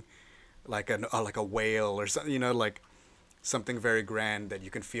groaning, like a whale or something, you know, like something very grand that you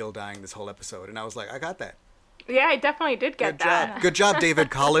can feel dying this whole episode." And I was like, I got that. Yeah, I definitely did get Good that. job. Good job, David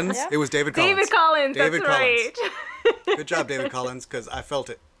Collins. Yeah. It was David Collins. David Collins, David that's Collins. right. Good job, David Collins, because I felt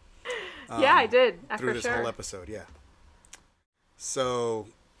it Yeah, I did. through For this sure. whole episode. Yeah. So,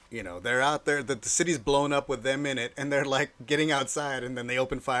 you know, they're out there. The city's blown up with them in it, and they're like getting outside, and then they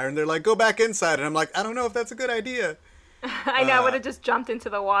open fire, and they're like, "Go back inside." And I'm like, I don't know if that's a good idea. I know, I would have just jumped into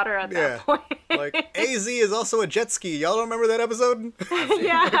the water at Yeah. that point. Like AZ is also a jet ski. Y'all don't remember that episode?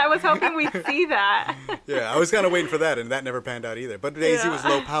 Yeah, I was hoping we'd see that. Yeah, I was kind of waiting for that, and that never panned out either. But AZ was Yeah.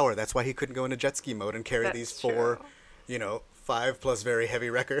 low power. That's why he couldn't go into jet ski mode and carry That's these four, true. you know, 5 plus very heavy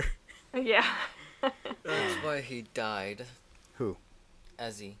wrecker. Yeah. That's why he died. Who?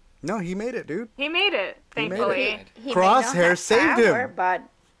 Ezzy. No, he made it, dude. He made it, He made thankfully. it. He may Crosshair not have saved power, him. But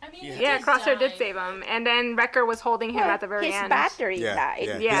I mean, Yeah. he Yeah, did Crosshair did die. save him. And then Wrecker was holding him at the very his end. battery Yeah, died.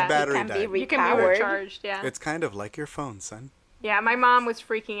 yeah, his It battery can died. be You can be repowered. recharged, yeah. It's kind of like your phone, son. Yeah, my mom was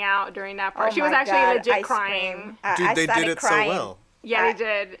freaking out during that part. Oh she was my actually God, legit I crying. screamed. Dude, I they started did it crying. so well. Yeah, I- they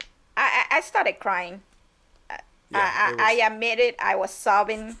did. I started crying. Yeah, I admit it. I was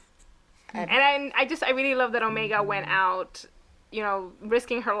sobbing. And I really love that Omega went out, you know,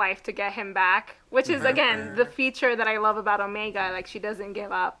 risking her life to get him back, which is again the feature that I love about Omega. Like she doesn't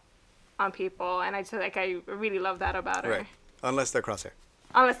give up on people, and I really love that about her. Right. Unless they're Crosshair.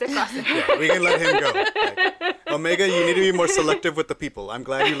 Unless they cross it. Yeah, we can let him go. Like, Omega, you need to be more selective with the people. I'm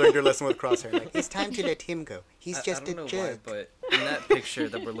glad you learned your lesson with Crosshair. Like, it's time to let him go. He's I just don't a know jerk. why, but in that picture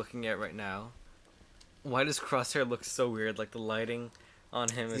that we're looking at right now, why does Crosshair look so weird? Like the lighting on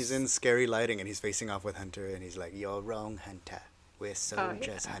him is. He's in scary lighting and he's facing off with Hunter and he's like, "You're wrong, Hunter. We're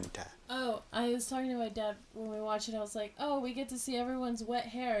soldiers, Hunter." Oh, I was talking to my dad when we watched it. I was like, oh, we get to see everyone's wet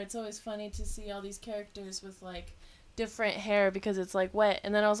hair. It's always funny to see all these characters with, like, different hair because it's, like, wet.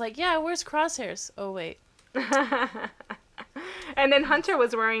 And then I was like, yeah, where's Crosshairs? Oh, wait. And then Hunter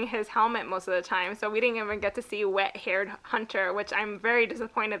was wearing his helmet most of the time, so we didn't even get to see wet-haired Hunter, which I'm very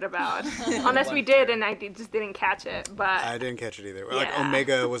disappointed about. Unless we did, and I just didn't catch it. But I didn't catch it either. Like, Yeah.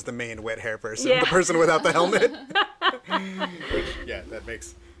 Omega was the main wet hair person. Yeah. The person without the helmet. Which, yeah, that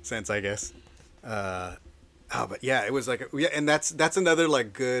makes sense, I guess. But yeah, it was like, yeah, and that's another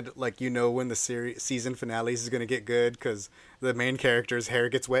like good, like, you know, when the season finales is gonna get good because the main character's hair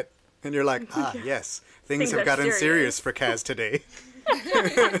gets wet, and you're like, ah, yes, things Things have are gotten serious serious. for Kaz today.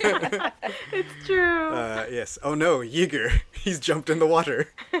 it's true. Yes. Oh no, Yeager, he's jumped in the water.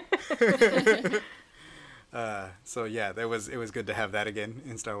 So yeah, it was good to have that again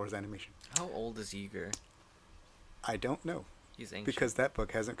in Star Wars animation. How old is Yeager? I don't know He's ancient. because that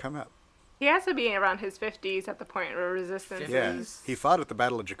book hasn't come out. He has to be around his 50s at the point where Resistance Yeah, is. he fought at the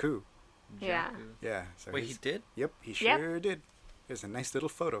Battle of Jakku. Yeah. Jakku. Yeah. So Wait, he he's- did? Yep, he Yep. sure did. There's a nice little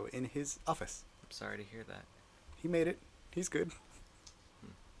photo in his office. I'm sorry to hear that. He made it. He's good.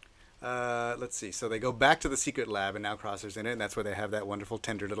 Let's see. So they go back to the secret lab, and now Crosshair's in it, and that's where they have that wonderful,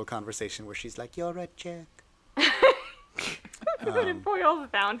 tender little conversation where she's like, "You're a jerk." It boils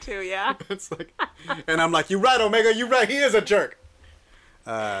down to, yeah. It's like, and I'm like, "You right, Omega. You right. He is a jerk."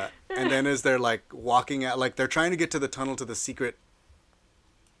 And then as they're like walking out, like they're trying to get to the tunnel to the secret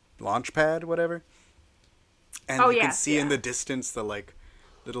launch pad, whatever. And Oh, you can yes, see in yeah. the distance the like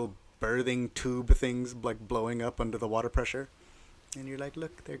little birthing tube things like blowing up under the water pressure. And you're like,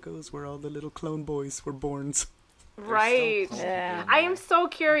 look, there goes where all the little clone boys were born. Right. Yeah. I am so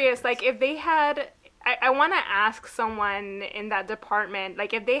curious. Like, if they had, I want to ask someone in that department,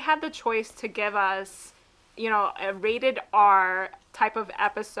 like, if they had the choice to give us, you know, a rated R type of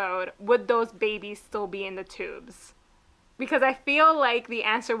episode, would those babies still be in the tubes? Because I feel like the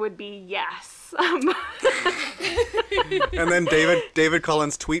answer would be yes. And then David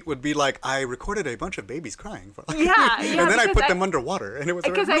Collins' tweet would be like, I recorded a bunch of babies crying. For Yeah, and then I because put them underwater. And it was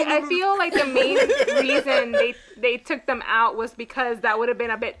Because like, I feel like the main reason they took them out was because that would have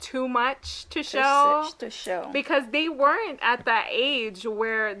been a bit too much to show. To show. Because they weren't at that age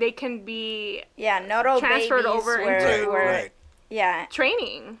where they can be Yeah, not all transferred babies over were, into- were right. yeah.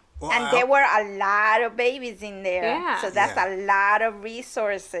 training. Well, And there were a lot of babies in there. Yeah. So that's Yeah. a lot of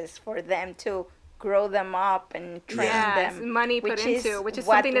resources for them to grow them up and train Yes, them. money put into, is which is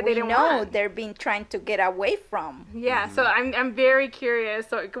what something that they we didn't know want. they've been trying to get away from. Yeah, so I'm very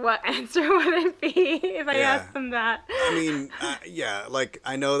curious, like, what answer would it be if I Yeah. asked them that? I mean, yeah, like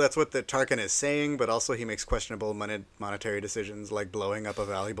I know that's what the Tarkin is saying, but also he makes questionable monetary decisions, like blowing up a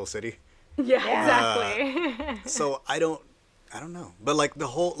valuable city. Yeah, Yeah. exactly. So I don't know, but like the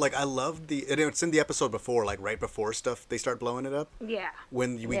whole, like I love it's in the episode before, like right before stuff they start blowing it up. Yeah.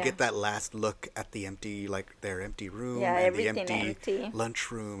 When we Yeah. get that last look at the empty, like their empty room Yeah, and the everything empty empty.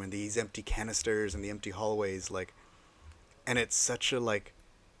 lunchroom and these empty canisters and the empty hallways, like, and it's such a like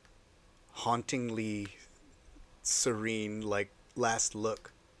hauntingly serene like last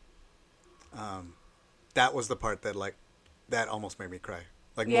look. That was the part that like that almost made me cry,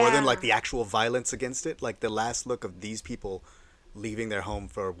 like more than Yeah. like the actual violence against it, like the last look of these people leaving their home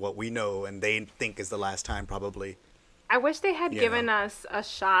for what we know and they think is the last time probably. I wish they had You given know. us a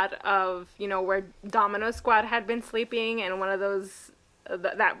shot of, where Domino Squad had been sleeping in one of those,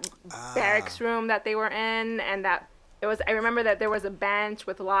 that barracks room that they were in, and that it was, I remember that there was a bench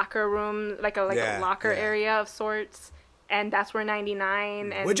with locker room, like a Yeah, locker yeah. area of sorts, and that's where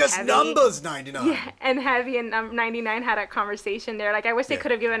 99 and We're just Heavy- numbers, 99. Yeah, and Heavy and 99 had a conversation there. Like, I wish they Yeah.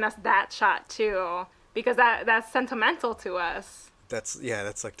 could have given us that shot too, because that's sentimental to us. That's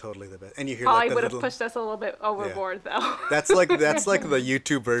like totally the best. And you hear Probably like the would have little. pushed us a little bit overboard though. That's like the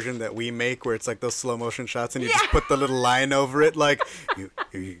YouTube version that we make, where it's like those slow motion shots, and you just put the little line over it, like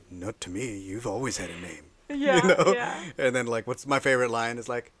you not to me, you've always had a name. Yeah, You know? yeah. And then like, what's my favorite line is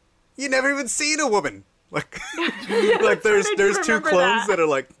like, you never even seen a woman. Like, like there's I do there's two remember clones that. that are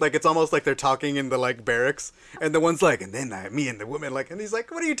like it's almost like they're talking in the like barracks, and the one's like, and then me and the woman, like, and he's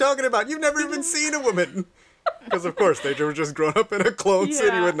like, what are you talking about? You've never even seen a woman. Because of course they were just grown up in a clone city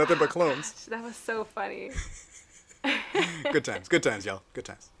Yeah. with nothing but clones. That was so funny. Good times, y'all. Good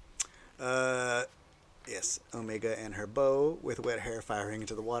times. Yes, Omega and her bow with wet hair firing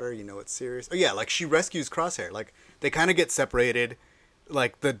into the water. You know it's serious. Oh yeah, like she rescues Crosshair. Like they kind of get separated.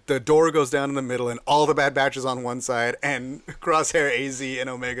 Like the door goes down in the middle, and all the Bad Batch is on one side, and Crosshair, AZ, and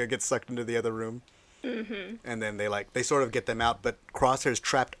Omega get sucked into the other room. Mm-hmm. And then they sort of get them out, but Crosshair's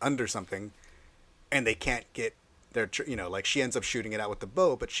trapped under something, and they can't get their like she ends up shooting it out with the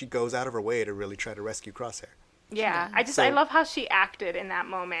bow, but she goes out of her way to really try to rescue Crosshair. Yeah, I So- love how she acted in that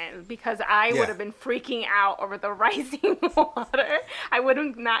moment, because I Yeah. would have been freaking out over the rising water. I would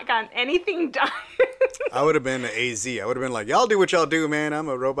have not gotten anything done. I would have been AZ. I would have been like, y'all do what y'all do, man. I'm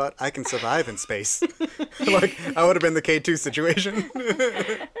a robot. I can survive in space. Like, I would have been the K2 situation.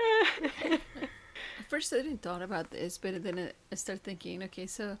 At first, I didn't thought about this, but then I started thinking, okay,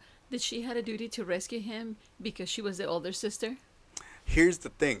 so did she had a duty to rescue him because she was the older sister? Here's the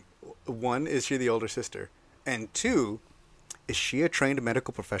thing. One, is she the older sister? And two, is she a trained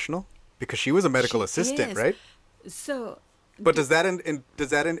medical professional? Because she was a medical She assistant, is. right? So But does that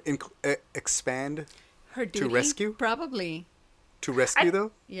expand her duty, rescue? probably. to rescue,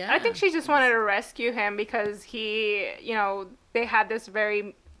 though? Yeah, I think she just wanted to rescue him because he, they had this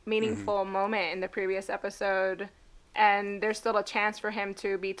very meaningful moment in the previous episode, and there's still a chance for him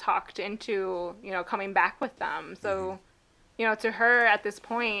to be talked into, coming back with them. So, to her at this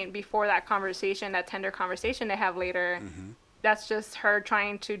point, before that conversation, that tender conversation they have later, that's just her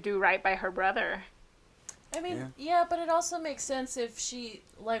trying to do right by her brother. I mean, yeah, but it also makes sense if she,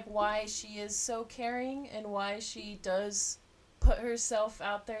 like, why she is so caring and why she does put herself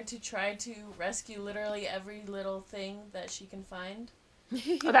out there to try to rescue literally every little thing that she can find.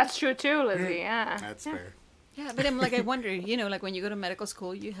 Oh, that's true too, Lizzie. Yeah. That's fair. Yeah, but I'm like, I wonder, like when you go to medical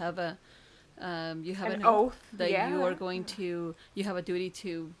school, you have an An oath oath, that yeah. you are going to, you have a duty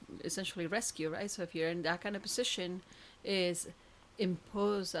to essentially rescue, right? So if you're in that kind of position, is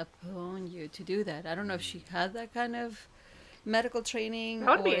imposed upon you to do that. I don't know if she had that kind of medical training, That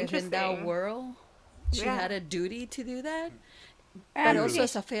would or be if in that interesting. world she Yeah. had a duty to do that. But And also,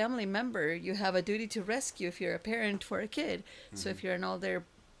 as a family member, you have a duty to rescue if you're a parent for a kid. So if you're an older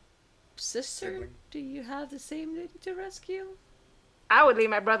sister, Sibling. do you have the same duty to rescue? I would leave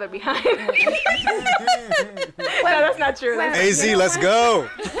my brother behind. Well, that's not true. Well, AZ, let's go!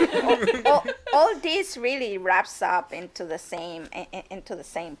 all this really wraps up into the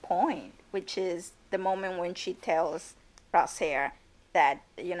same point, which is the moment when she tells Crosshair that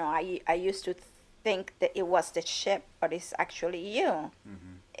I used to think that it was the ship, but it's actually you.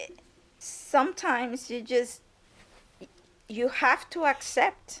 Sometimes you have to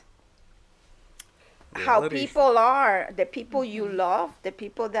accept how Reality. people are, the people you love, the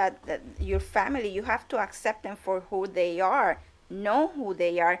people that your family, you have to accept them for who they are, know who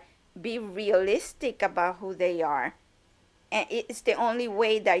they are, be realistic about who they are, and it's the only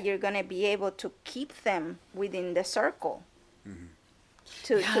way that you're gonna be able to keep them within the circle.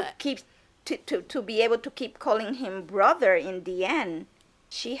 To be able to keep calling him brother in the end,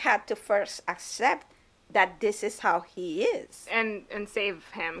 she had to first accept that this is how he is, and save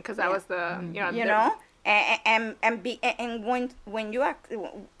him, because that was the and when you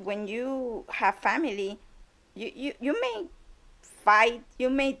have family, you may fight, you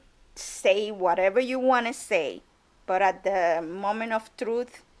may say whatever you want to say, but at the moment of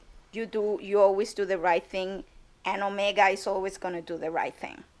truth, you always do the right thing, and Omega is always going to do the right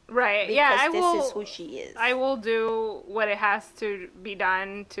thing. Right. Because yeah, this is who she is. I will do what it has to be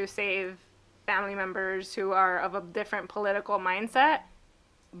done to save family members who are of a different political mindset,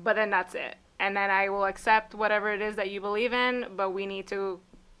 but then that's it. And then I will accept whatever it is that you believe in, but we need to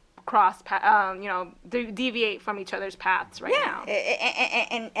deviate from each other's paths right now.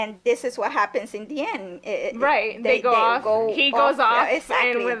 And this is what happens in the end. Right. They go off. He goes off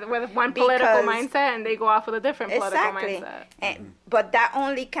exactly. and with one political mindset, and they go off with a different political mindset. But that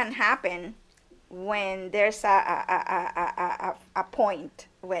only can happen when there's a point,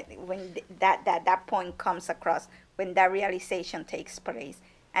 when that point comes across, when that realization takes place.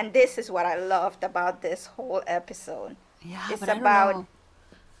 And this is what I loved about this whole episode. Yeah, it's but I don't about know.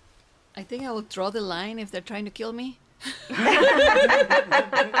 I think I will draw the line if they're trying to kill me.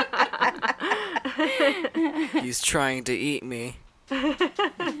 He's trying to eat me. But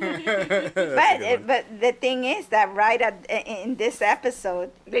the thing is that in this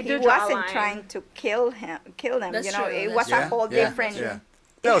episode, he wasn't trying to kill them. That's you know, true, it that's was true. a whole different. Yeah.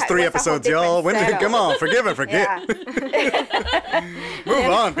 That was 3 episodes, y'all. Come on, forgive and forget. Move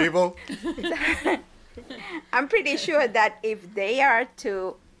on, people. I'm pretty sure that if they are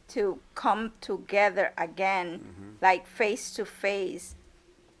to come together again, like face to face,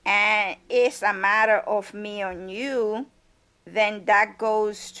 and it's a matter of me on you, then that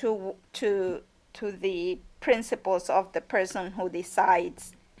goes to the principles of the person who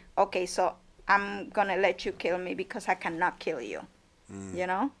decides, okay, so I'm gonna let you kill me because I cannot kill you, you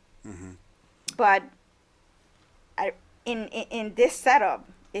know. But in this setup,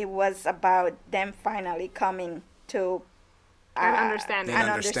 it was about them finally coming to An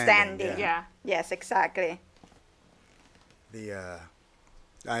understanding. Yeah. Yes, exactly.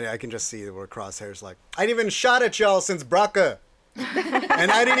 I can just see where Crosshair's like, I didn't even shot at y'all since Braca.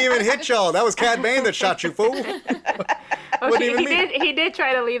 And I didn't even hit y'all. That was Cad Bane that shot you, fool. He did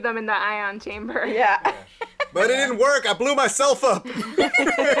try to leave them in the ion chamber. Yeah. But it didn't work. I blew myself up.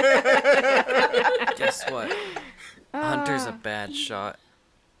 Guess what? Hunter's a bad shot.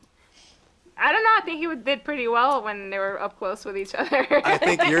 I don't know. I think he did pretty well when they were up close with each other. I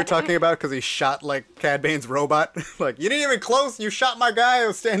think you're talking about because he shot like Cad Bane's robot. Like, you didn't even close. You shot my guy who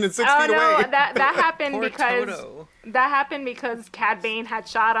was standing 6 feet away. that happened Poor because Toto. that happened because Cad Bane had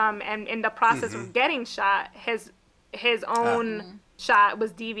shot him, and in the process of getting shot, his own shot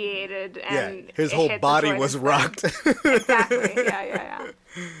was deviated, and his whole body was rocked. Exactly. Yeah.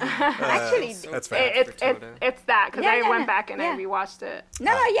 Actually, that's fair. It's that, because I went back and yeah. I rewatched it.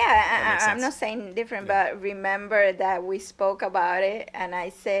 I'm not saying different, but remember that we spoke about it, and I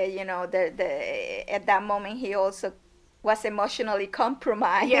said, you know, at that moment he also was emotionally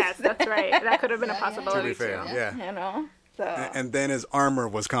compromised. Yes, that's right. That could have been a possibility To be fair, too. yeah. You know. So. And then his armor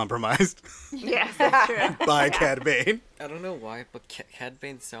was compromised Yes, that's true. by Cad Bane. I don't know why, but Cad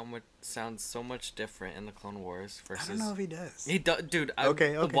Bane sounds so much different in the Clone Wars versus. I don't know if he does. He does, dude.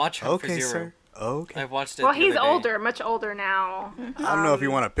 Okay. Watch Hunt for Zero. Sir. Okay. I watched it. Well, the he's other day. older, much older now. I don't know if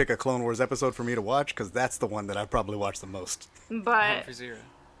you want to pick a Clone Wars episode for me to watch, because that's the one that I probably watched the most. Hunt But for Zero.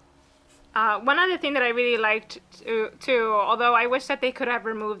 one other thing that I really liked too, although I wish that they could have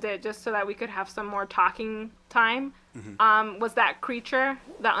removed it just so that we could have some more talking time, was that creature,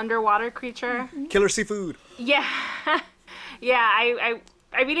 the underwater creature. Killer Seafood. Yeah, yeah.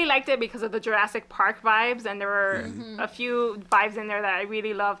 I really liked it because of the Jurassic Park vibes, and there were a few vibes in there that I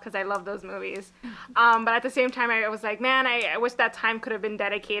really loved because I love those movies. But at the same time, I was like, man, I wish that time could have been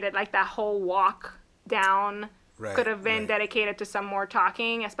dedicated, like that whole walk down could have been dedicated to some more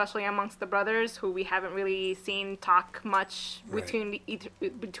talking, especially amongst the brothers, who we haven't really seen talk much between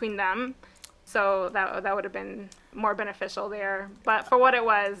them. So that would have been more beneficial there. But for what it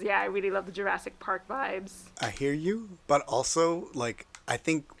was, yeah, I really love the Jurassic Park vibes. I hear you, but also, like, I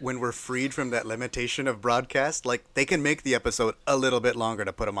think when we're freed from that limitation of broadcast, like, they can make the episode a little bit longer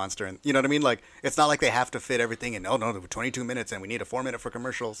to put a monster in. You know what I mean? Like, it's not like they have to fit everything in, 22 minutes and we need a 4-minute for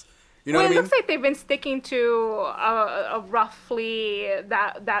commercials. You know well, what I it mean? looks like they've been sticking to a roughly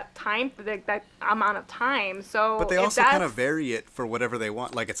that time, that amount of time. So, But they if also kind of that's- vary it for whatever they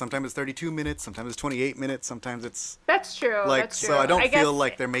want. Like, sometimes it's 32 minutes, sometimes it's 28 minutes, sometimes it's That's true. like. that's true. So I don't guess feel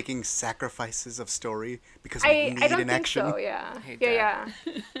like they're making sacrifices of story because we need I don't an think action. so. Yeah. Hey, yeah.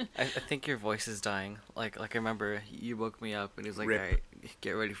 Dad. Yeah. I think your voice is dying. Like I remember you woke me up and he was like, Rip. "All right,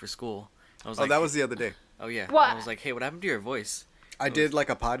 get ready for school." I was Oh, like, that was the other day. Oh yeah. What? I was like, "Hey, what happened to your voice?" I did like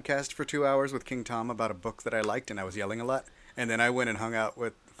a podcast for 2 hours with King Tom about a book that I liked, and I was yelling a lot. And then I went and hung out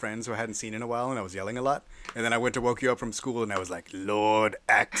with friends who I hadn't seen in a while, and I was yelling a lot. And then I went to woke you up from school, and I was like, Lord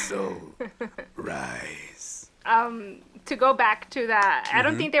Axel, rise. To go back to that, I Mm-hmm.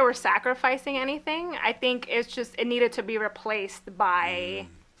 don't think they were sacrificing anything. I think it's just it needed to be replaced by,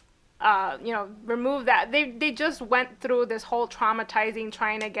 remove that. They just went through this whole traumatizing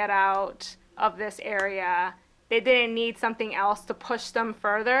trying to get out of this area. They didn't need something else to push them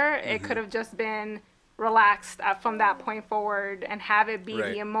further. Mm-hmm. It could have just been relaxed from that point forward and have it be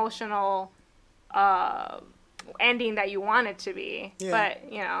Right. the emotional ending that you want it to be. Yeah. But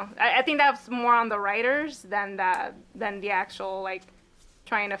I think that's more on the writers than the actual like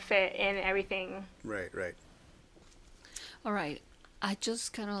trying to fit in everything. Right. All right. I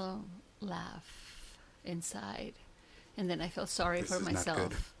just kind of laugh inside. And then I felt sorry This for is not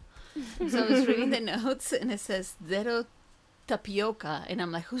myself. So I was reading the notes and it says Zero Tapioca. And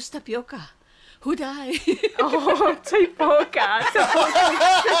I'm like, who's Tapioca? Who died? Oh, Tipoca.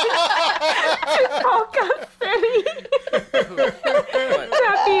 Tipoca City.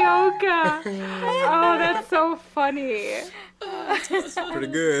 Tapioca. Oh, that's so funny. Pretty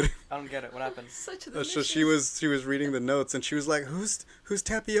good. I don't get it. What happened? Such a So she was reading the notes, and she was like, who's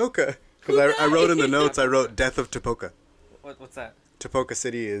Tapioca? Because I wrote in the notes, I wrote Death of Tapoca. What's that? Tapoca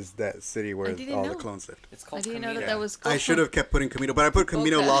City is that city where didn't all the know. clones lived. It's I called. didn't know Camino. that that was I should have kept putting Camino, but I put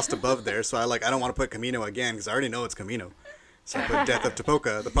Camino Tapoca. Lost above there, so I don't want to put Camino again because I already know it's Camino. So I put Death of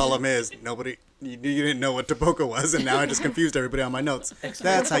Tapoca. The problem is you didn't know what Tapoca was, and now I just confused everybody on my notes.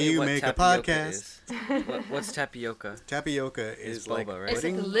 That's how you What make a tapioca podcast. is. What's tapioca? Tapioca is like boba, right? It's a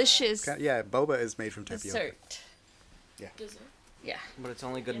pudding. delicious Yeah, boba is made from tapioca. dessert. Dessert. Yeah. But it's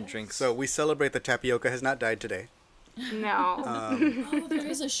only good in drinks. So we celebrate that tapioca has not died today. No. Oh, there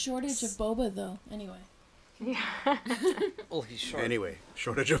is a shortage of boba though. Anyway. oh, he's short. Anyway,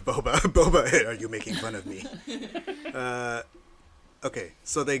 shortage of boba. Boba, are you making fun of me? Okay,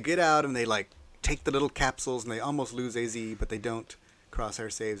 so they get out and they like take the little capsules and they almost lose AZ, but they don't.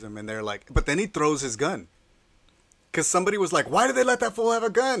 Crosshair saves him, and they're like, but then he throws his gun. Because somebody was like, why did they let that fool have a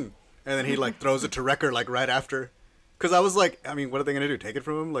gun? And then he like throws it to Wrecker like right after. Because I was like, I mean, what are they going to do? Take it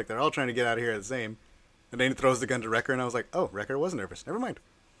from him? Like, they're all trying to get out of here the same. And then he throws the gun to Wrecker, and I was like, oh, Wrecker was nervous. Never mind.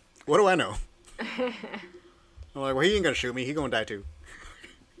 What do I know? I'm like, well, he ain't going to shoot me. He going to die too.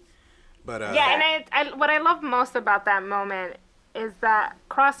 But, Yeah, and I what I love most about that moment is that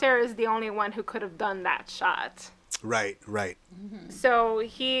Crosshair is the only one who could have done that shot. Right. So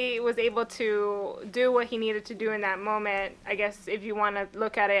he was able to do what he needed to do in that moment. I guess if you want to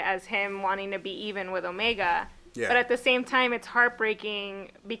look at it as him wanting to be even with Omega. Yeah. But at the same time, it's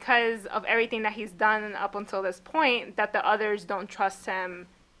heartbreaking because of everything that he's done up until this point, that the others don't trust him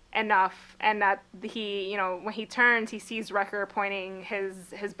enough, and that he, when he turns, he sees Wrecker pointing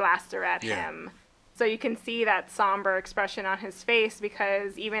his blaster at Yeah. him. So you can see that somber expression on his face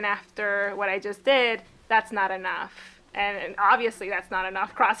because even after what I just did, that's not enough. And obviously that's not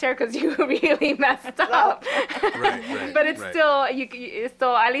enough, Crosshair, because you really messed up. Right. But it's right. it's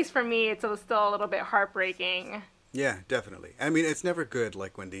still, at least for me, it's still a little bit heartbreaking. Yeah, definitely. I mean, it's never good,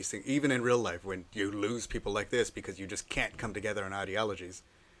 like, when these things, even in real life, when you lose people like this because you just can't come together on ideologies.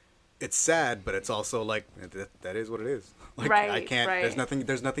 It's sad, but it's also like, that is what it is. Like, I Right, can't, right.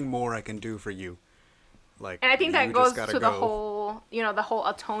 there's nothing more I can do for you. Like, And I think that you goes just gotta to the go. whole, the whole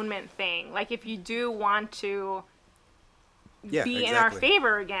atonement thing. Like, if you do want to Yeah, be in our exactly.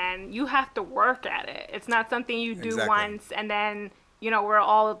 favor again, you have to work at it. It's not something you do Exactly. once and then, we're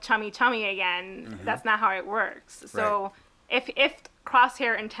all chummy again. Mm-hmm. That's not how it works. So if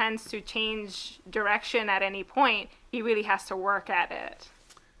Crosshair intends to change direction at any point, he really has to work at it.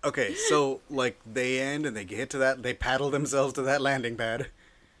 Okay, so, like, they end and they get to that, they paddle themselves to that landing pad,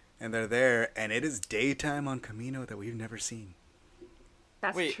 and they're there, and it is daytime on Camino that we've never seen.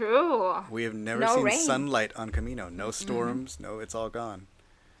 That's Wait. true. We have never No seen rain. sunlight on Camino. No storms. No, it's all gone.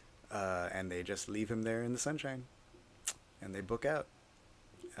 And they just leave him there in the sunshine. And they book out.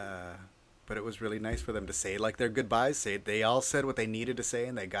 But it was really nice for them to say, like, their goodbyes. They all said what they needed to say,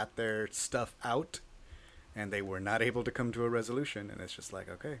 and they got their stuff out. And they were not able to come to a resolution. And it's just like,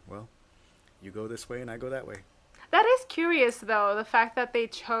 okay, well, you go this way and I go that way. That is curious, though, the fact that they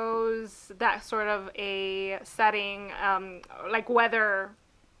chose that sort of a setting, like weather.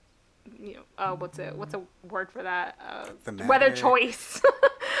 What's a word for that? Weather Thematic. choice.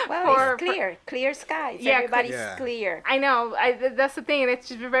 Well, it's clear skies. Yeah, Everybody's Yeah. clear. I know. That's the thing, and it's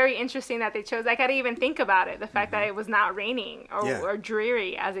just very interesting that they chose. I gotta even think about it. The fact that it was not raining Yeah. or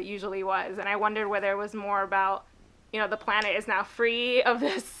dreary as it usually was, and I wondered whether it was more about, the planet is now free of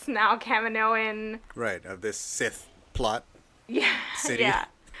this now Kaminoan. Right, of this Sith plot. Yeah. City. Yeah.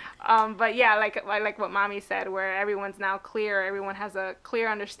 But yeah, like what Mommy said, where everyone's now clear. Everyone has a clear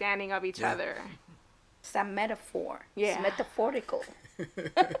understanding of each Yeah. other. It's a metaphor. Yeah. It's metaphorical.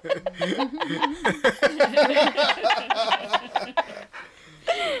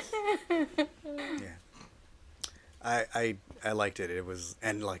 Yeah. I liked it. It was,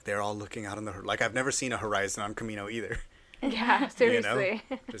 and like they're all looking out on the like I've never seen a horizon on Camino either. Yeah. Seriously.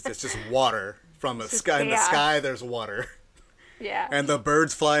 It's just water from the Just sky. In the chaos. sky, there's water, Yeah. and the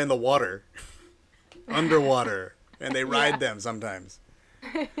birds fly in the water, underwater, and they ride them sometimes.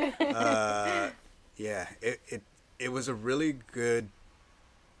 Yeah. It was a really good.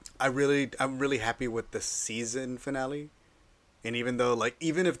 I'm really happy with the season finale. And even though, like,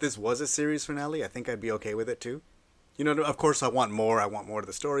 even if this was a series finale, I think I'd be okay with it too. Of course I want more. I want more of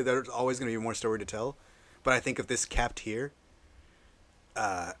the story. There's always going to be more story to tell. But I think if this capped here,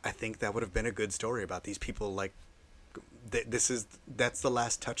 I think that would have been a good story about these people. Like, that's the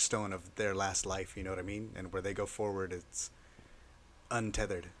last touchstone of their last life. You know what I mean? And where they go forward, it's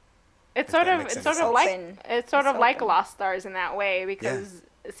untethered. It's if sort that of makes it's sense. sort of like Open. it's sort It's of like open. Lost Stars in that way, because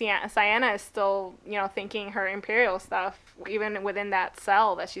Sienna is still, thinking her Imperial stuff even within that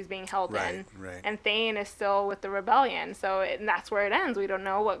cell that she's being held Right, in. right. And Thane is still with the rebellion, and that's where it ends. We don't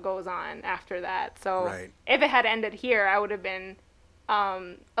know what goes on after that. So Right. if it had ended here, I would have been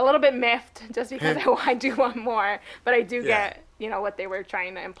a little bit miffed, just because I do want more. But I do Yeah. get what they were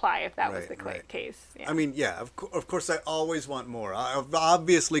trying to imply, if that was Right, the right. case. Yeah. I mean, yeah, of course, I always want more.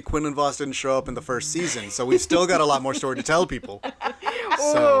 Obviously, Quinlan Voss didn't show up in the first season, so we've still got a lot more story to tell people.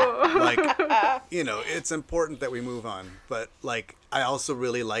 So, like, it's important that we move on. But, like, I also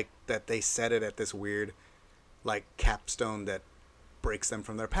really like that they set it at this weird, like, capstone that breaks them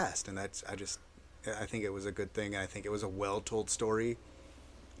from their past. And I think it was a good thing. And I think it was a well-told story.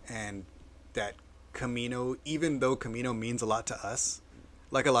 And that Camino, even though Camino means a lot to us,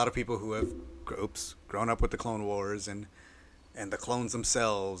 like a lot of people who have grown up with the Clone Wars and the clones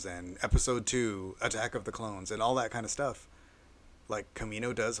themselves and Episode 2, Attack of the Clones, and all that kind of stuff, like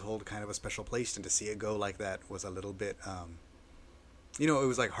Camino does hold kind of a special place, and to see it go like that was a little bit, it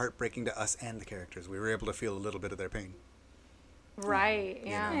was like heartbreaking to us and the characters. We were able to feel a little bit of their pain. Right.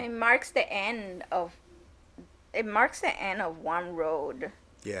 Yeah. It marks the end of one road,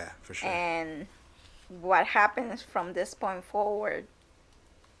 Yeah, for sure. and what happens from this point forward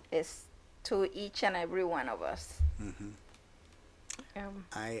is to each and every one of us.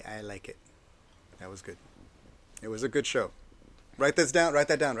 I like it. That was good. It was a good show. Write that down.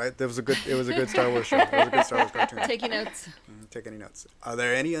 Right, it was a good Star Wars show. It was a good Star Wars cartoon. Taking notes. Take any notes. Are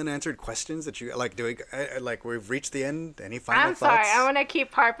there any unanswered questions that you like? We've reached the end. Any final I'm thoughts? sorry, I want to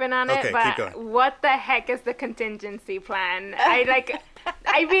keep harping on it, Okay, but keep going. what the heck is the contingency plan?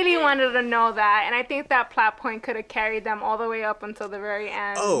 I really wanted to know that, and I think that plot point could have carried them all the way up until the very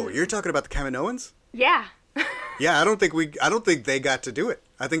end. Oh, you're talking about the Kaminoans? Yeah. Yeah, I don't think they got to do it.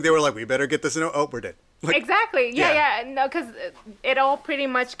 I think they were like, we better get this in. Oh, we're dead. Like, Exactly. Yeah. Yeah. No, because it all pretty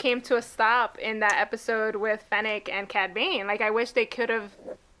much came to a stop in that episode with Fennec and Cad Bane. Like, I wish they could have,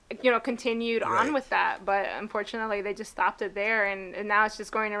 continued Right. on with that, but unfortunately they just stopped it there, and now it's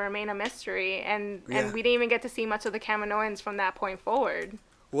just going to remain a mystery, and Yeah. we didn't even get to see much of the Kaminoans from that point forward.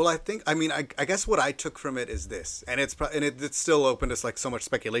 Well, I guess what I took from it is this, and it's still open to like so much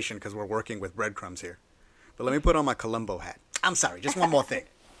speculation because we're working with breadcrumbs here. But let me put on my Columbo hat. I'm sorry, just one more thing.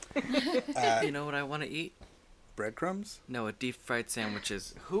 You know what I want to eat? Breadcrumbs? No, a deep fried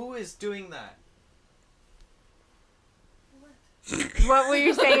sandwiches. Who is doing that? What were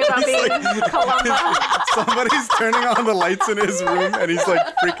you saying about being Columbo? Somebody's turning on the lights in his room, and he's like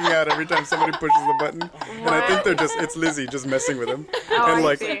freaking out every time somebody pushes the button. And I think it's Lizzie just messing with him. Oh, and I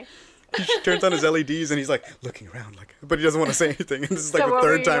like see. he turns on his LEDs, and he's like looking around, but he doesn't want to say anything. And this is like So the what were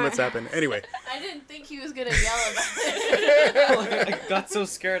third you time doing? it's happened. Anyway, I didn't think he was gonna yell about it. I got so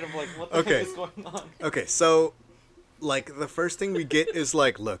scared. I'm like, what the Okay. heck is going on? okay, so like the first thing we get is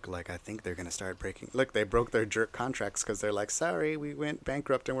like, look, like I think they're gonna start breaking. Look, they broke their jerk contracts because they're like, sorry, we went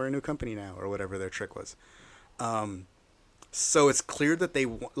bankrupt and we're a new company now, or whatever their trick was. So it's clear that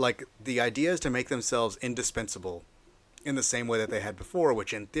the idea is to make themselves indispensable in the same way that they had before,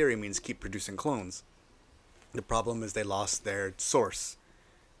 which in theory means keep producing clones. The problem is they lost their source.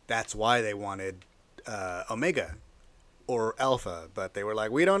 That's why they wanted Omega or Alpha, but they were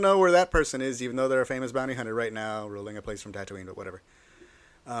like, we don't know where that person is, even though they're a famous bounty hunter right now, ruling a place from Tatooine, but whatever.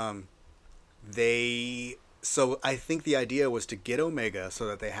 So I think the idea was to get Omega so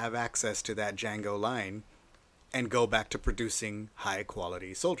that they have access to that Django line and go back to producing high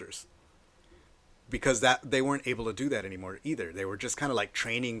quality soldiers. Because that they weren't able to do that anymore either. They were just kind of like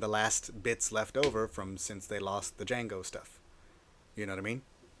training the last bits left over from since they lost the Django stuff. You know what I mean?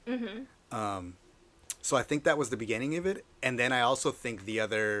 Mm-hmm. So I think that was the beginning of it. And then I also think the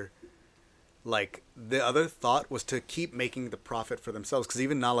other thought was to keep making the profit for themselves. Because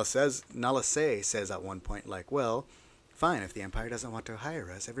even Nala Se says at one point, like, well, fine, if the Empire doesn't want to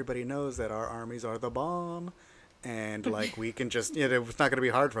hire us, everybody knows that our armies are the bomb. And, like, we can just, it's not going to be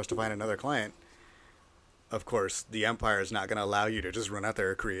hard for us to find another client. Of course, the Empire is not going to allow you to just run out there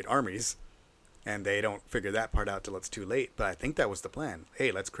and create armies. And they don't figure that part out till it's too late. But I think that was the plan.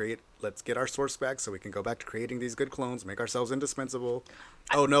 Hey, let's get our source back so we can go back to creating these good clones, make ourselves indispensable.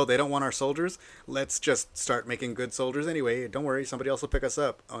 Oh, no, they don't want our soldiers? Let's just start making good soldiers anyway. Don't worry, somebody else will pick us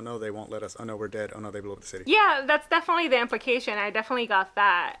up. Oh, no, they won't let us. Oh, no, we're dead. Oh, no, they blew up the city. Yeah, that's definitely the implication. I definitely got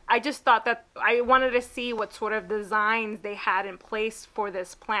that. I just thought that I wanted to see what sort of designs they had in place for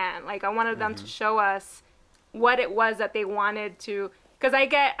this plan. Like, I wanted them to show us what it was that they wanted to... Because I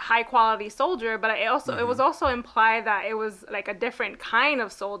get high quality soldier, but it was also implied that it was like a different kind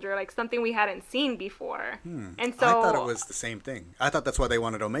of soldier, like something we hadn't seen before. And so I thought it was the same thing. I thought that's why they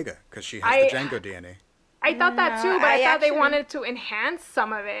wanted Omega, because she has the Django DNA. I thought that too, but I thought they wanted to enhance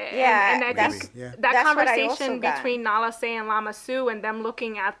some of it. Yeah, and I think that conversation between Nala Se and Lama Su and them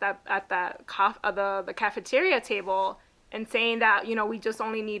looking at the cafeteria table and saying that we just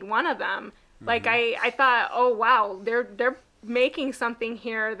only need one of them. Like I thought, oh wow, they're making something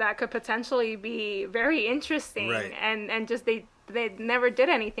here that could potentially be very interesting, right. and just they never did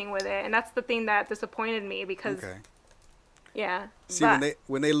anything with it, and that's the thing that disappointed me because See,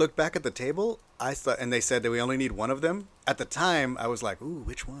 when they looked back at the table, I thought, and they said that we only need one of them. At the time, I was like, ooh,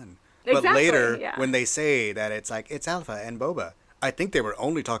 which one? But later, when they say that it's Alpha and Boba, I think they were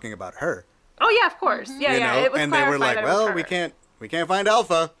only talking about her. Oh yeah, of course, it was and they were like, well, we can't find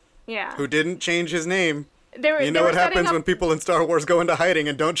Alpha, who didn't change his name. You know what happens when people in Star Wars go into hiding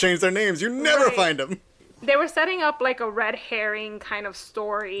and don't change their names? You never find them. They were setting up like a red herring kind of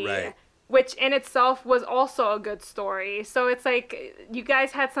story, right. which in itself was also a good story. So it's like you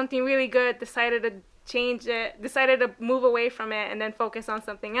guys had something really good, decided to change it, decided to move away from it and then focus on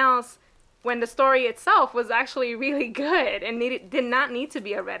something else, when the story itself was actually really good and did not need to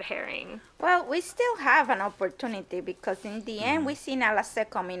be a red herring. Well, we still have an opportunity because in the end we see Nala Se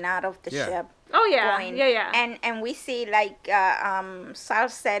coming out of the ship. Oh yeah, going, yeah. And we see, like Sal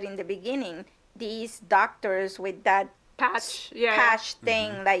said in the beginning, these doctors with that patch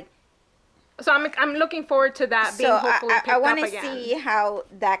thing, like. So I'm looking forward to that being hopefully picked up again. I want to see how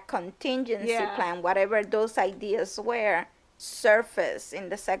that contingency plan, whatever those ideas were, surface in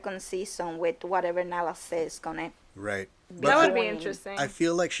the second season with whatever Nala Se is gonna. Right. That would be interesting. I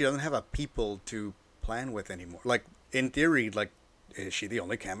feel like she doesn't have a people to plan with anymore. Like in theory, like. Is she the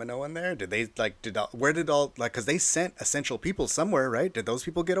only Kamino in there? Did they because they sent essential people somewhere, right? Did those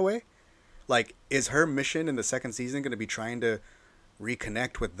people get away? Like, is her mission in the second season going to be trying to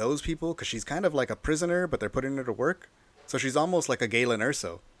reconnect with those people? Because she's kind of like a prisoner, but they're putting her to work. So she's almost like a Galen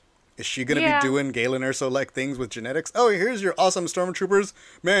Erso. Is she going to be doing Galen Erso-like things with genetics? Oh, here's your awesome stormtroopers.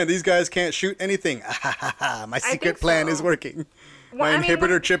 Man, these guys can't shoot anything. My secret plan is working. Well, my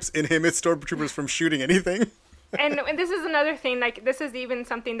inhibitor chips inhibit stormtroopers from shooting anything. And this is another thing, like, this is even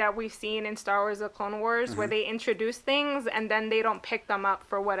something that we've seen in Star Wars: The Clone Wars, where they introduce things and then they don't pick them up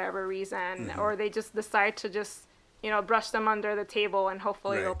for whatever reason, or they just decide to just, brush them under the table and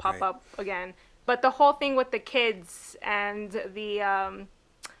hopefully they'll pop up again. But the whole thing with the kids and the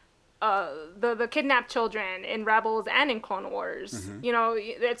kidnapped children in Rebels and in Clone Wars,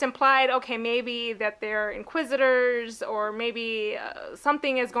 it's implied, okay, maybe that they're Inquisitors, or maybe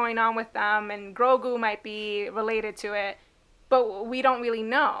something is going on with them and Grogu might be related to it, but we don't really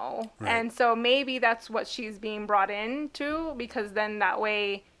know. Right. And so maybe that's what she's being brought into, because then that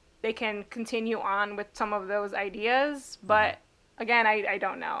way they can continue on with some of those ideas. But again, I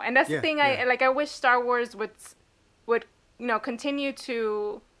don't know. And that's the thing, I wish Star Wars would continue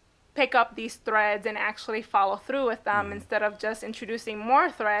to pick up these threads and actually follow through with them instead of just introducing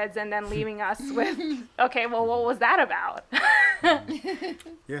more threads and then leaving us with, okay, well, what was that about?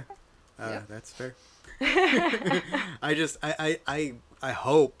 That's fair. I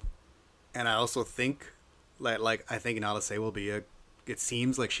hope, and I also think, like I think Nala Se will be it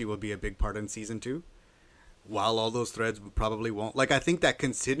seems like she will be a big part in season 2. while all those threads probably won't, like, I think that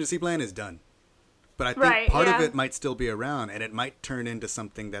contingency plan is done. But I think Right, part of yeah. it might still be around, and it might turn into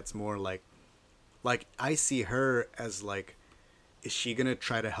something that's more like I see her as like, is she gonna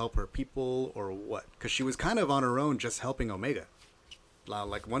try to help her people or what? Because she was kind of on her own, just helping Omega.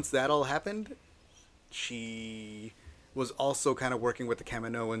 Like once that all happened, she was also kind of working with the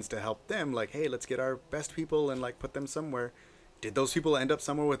Kaminoans to help them. Like, hey, let's get our best people and like put them somewhere. Did those people end up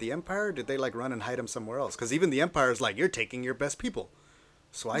somewhere with the Empire? Did they like run and hide them somewhere else? Because even the Empire is like, you're taking your best people.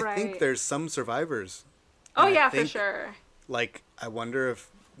 So I think Right. there's some survivors. Oh And I yeah, for think, sure. Like, I wonder if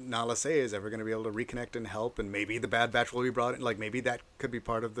Nala Se is ever going to be able to reconnect and help, and maybe the Bad Batch will be brought in. Like, maybe that could be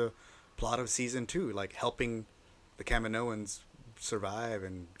part of the plot of season 2, like helping the Kaminoans survive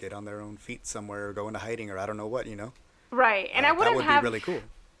and get on their own feet somewhere, or go into hiding, or I don't know what, you know. Right, and I That wouldn't would have be really cool.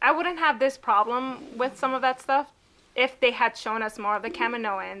 I wouldn't have this problem with some of that stuff if they had shown us more of the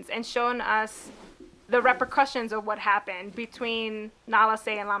Kaminoans and shown us the repercussions of what happened between Nala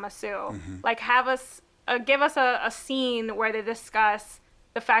Se and Lama Su. Mm-hmm. Like, have us give us a scene where they discuss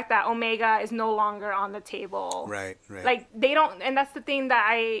the fact that Omega is no longer on the table. Right, right. Like, they don't, and that's the thing that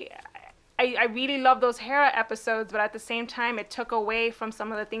I really love those Hera episodes, but at the same time, it took away from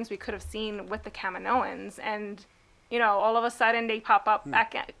some of the things we could have seen with the Kaminoans, and you know, all of a sudden they pop up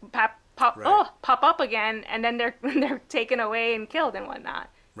back, Right. pop up again, and then they're taken away and killed and whatnot.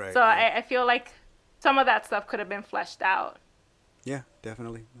 Right, So right. I feel like some of that stuff could have been fleshed out. Yeah,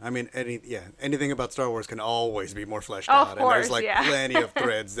 definitely. I mean, anything about Star Wars can always be more fleshed Of out, and course, there's like yeah. plenty of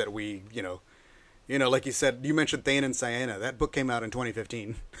threads that we, like you said, you mentioned Thane and Ciena. That book came out in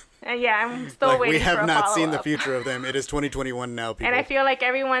 2015. And yeah, I'm still Like, waiting we have for a not seen the follow-up. future of them. It is 2021 now, people. And I feel like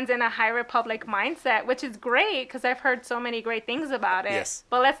everyone's in a High Republic mindset, which is great because I've heard so many great things about it. Yes.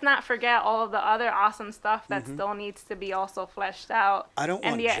 But let's not forget all of the other awesome stuff that still needs to be also fleshed out. I don't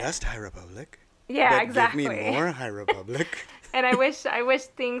And want yeah, just High Republic. Yeah, but exactly. Give me more High Republic. And I wish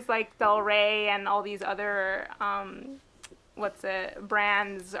things like Del Rey and all these other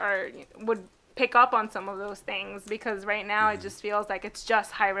brands would pick up on some of those things, because right now it just feels like it's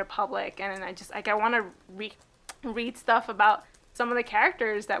just High Republic, and I want to read stuff about some of the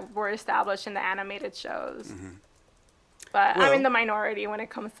characters that were established in the animated shows. But Well- I'm in the minority when it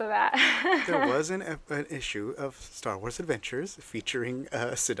comes to that. There was an issue of Star Wars Adventures featuring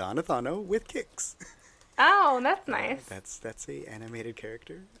Sidan Athano with kicks. Oh, that's nice. That's a animated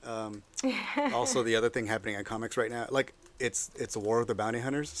character. Also, the other thing happening in comics right now, like it's a War of the Bounty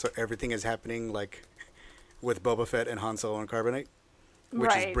Hunters, so everything is happening like with Boba Fett and Han Solo and Carbonite,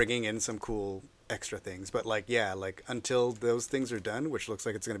 which is Right. bringing in some cool extra things. But like, yeah, like until those things are done, which looks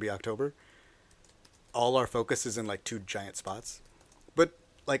like it's going to be October, all our focus is in like 2 giant spots. But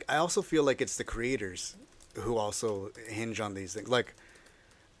like, I also feel like it's the creators who also hinge on these things. Like,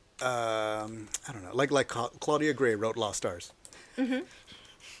 I don't know, like Claudia Gray wrote Lost Stars.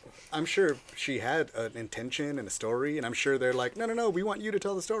 I'm sure she had an intention and a story, and I'm sure they're like, no, we want you to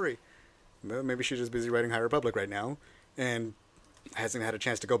tell the story. Well, maybe she's just busy writing High Republic right now, and hasn't had a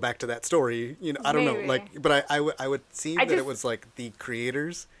chance to go back to that story. I don't know. Maybe. Like, but I would seem I that it just- was like the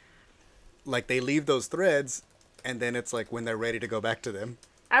creators, like they leave those threads, and then it's like when they're ready to go back to them.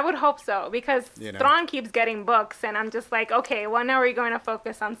 I would hope so, because You know. Thrawn keeps getting books, and I'm just like, okay, when are we going to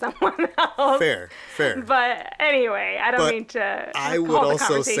focus on someone else? Fair. But anyway, I don't But mean to I would hold the also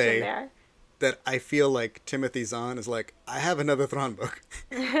conversation say- there. That I feel like Timothy Zahn is like, I have another Thrawn book,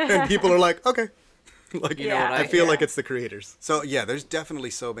 and people are like, okay. Like, You know what I I- feel yeah. like it's the creators. So yeah, there's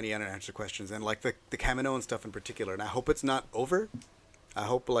definitely so many unanswered questions, and like the Kaminoan stuff in particular. And I hope it's not over. I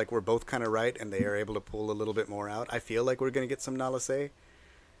hope like we're both kind of right, and they are able to pull a little bit more out. I feel like we're gonna get some Nala Se.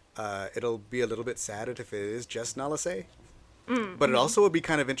 It'll be a little bit sad if it is just Nala Se. But it also would be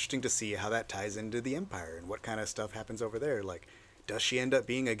kind of interesting to see how that ties into the Empire and what kind of stuff happens over there. Like, does she end up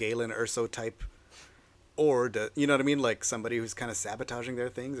being a Galen Erso type? Or, you know what I mean? Like somebody who's kind of sabotaging their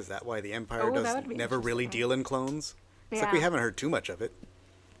things? Is that why the Empire Oh, that does would be never really interesting. deal in clones? It's like we Yeah. haven't heard too much of it.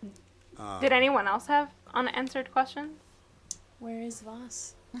 Did anyone else have unanswered questions? Where is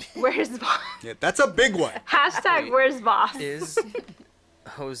Voss? Where's Voss? Yeah, that's a big one. Hashtag Wait. where's Voss? Is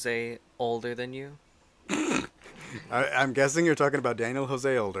Jose older than you? I'm guessing you're talking about Daniel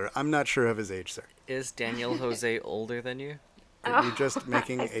Jose Older. I'm not sure of his age, sir. Is Daniel Jose older than you? Are you just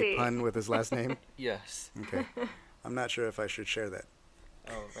making I a see. pun with his last name? Yes. Okay. I'm not sure if I should share that.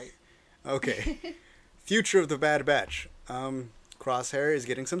 Oh, right. Okay. Future of the Bad Batch. Crosshair is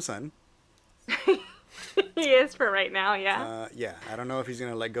getting some sun. He is for right now, yeah. Yeah, I don't know if he's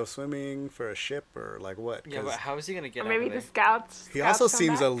gonna like go swimming for a ship or like what. Yeah, 'cause but how is he gonna get Or maybe out the of there? scouts. he also come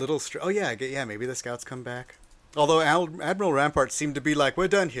seems back. a little. Oh yeah, maybe the scouts come back. Although Admiral Rampart seemed to be like, we're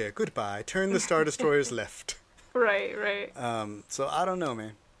done here. Goodbye. Turn the Star Destroyers left. Right, right. So I don't know,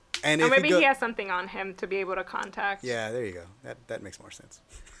 man. And Or if maybe you go, he has something on him to be able to contact. yeah, there you go. That makes more sense.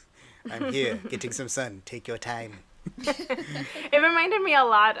 I'm here, getting some sun. Take your time. It reminded me a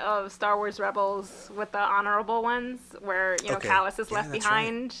lot of Star Wars Rebels with the honorable ones, where Okay. Callus is Yeah, left that's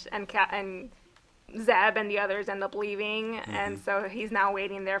behind, and Zeb and the others end up leaving, and so he's now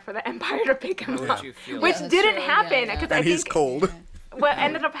waiting there for the Empire to pick him How up, would you feel? which Yeah, didn't sure, happen yeah. because And I he's think cold. what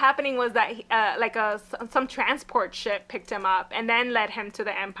ended up happening was that some transport ship picked him up and then led him to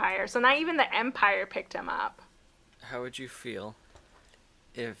the Empire. So not even the Empire picked him up. How would you feel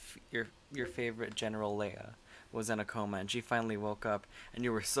if your favorite General Leia was in a coma and she finally woke up and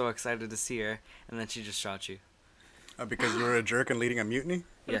you were so excited to see her and then she just shot you? Because you were a jerk and leading a mutiny?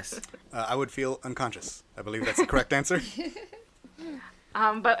 Yes. I would feel unconscious. I believe that's the correct answer.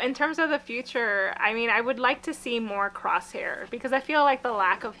 But in terms of the future, I mean, I would like to see more Crosshair because I feel like the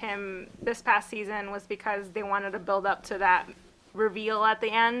lack of him this past season was because they wanted to build up to that reveal at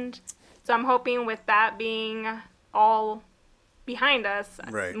the end. So I'm hoping with that being all behind us,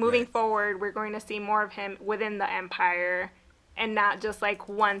 Right, moving right. forward, we're going to see more of him within the Empire and not just like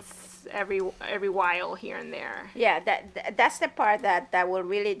once every while here and there. Yeah, that's the part that will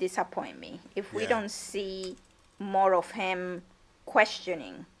really disappoint me. If we Yeah. don't see more of him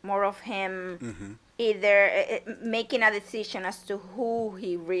questioning, more of him either making a decision as to who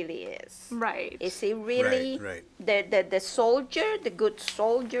he really is. Right. Is he really Right. the soldier, the good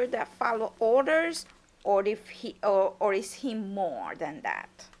soldier that follow orders, or is he more than that?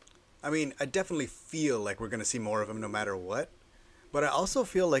 I mean, I definitely feel like we're going to see more of him no matter what. But I also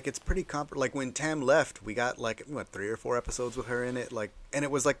feel like it's pretty like when Tam left, we got like 3 or 4 episodes with her in it, like, and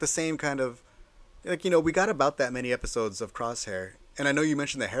it was like the same kind of like, we got about that many episodes of Crosshair. And I know you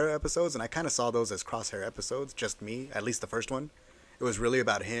mentioned the Hera episodes, and I kind of saw those as Crosshair episodes, just me, at least the first one. It was really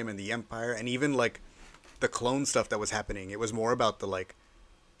about him and the Empire, and even like the clone stuff that was happening. It was more about the like,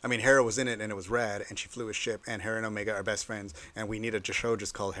 I mean, Hera was in it and it was rad, and she flew a ship, and Hera and Omega are best friends, and we need a show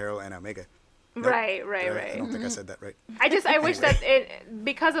just called Hera and Omega. Nope. Right. I don't think I said that right. I wish Anyway. that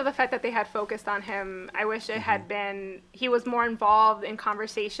because of the fact that they had focused on him, I wish it had been, he was more involved in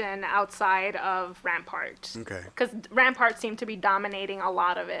conversation outside of Rampart. Okay. Because Rampart seemed to be dominating a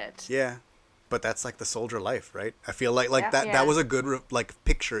lot of it. Yeah, but that's like the soldier life, right? I feel like Yeah. that Yeah. that was a good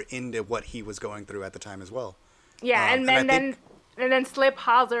picture into what he was going through at the time as well. Yeah, and and I then slip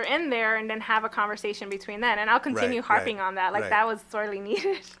Hauser in there and then have a conversation between then. And I'll continue Right, harping right, on that. Like, right. that was sorely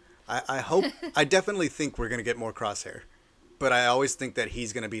needed. I hope, I definitely think we're going to get more Crosshair. But I always think that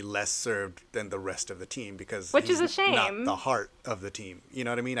he's going to be less served than the rest of the team because Which is he's a not shame. the heart of the team. You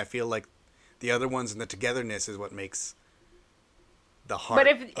know what I mean? I feel like the other ones and the togetherness is what makes the heart But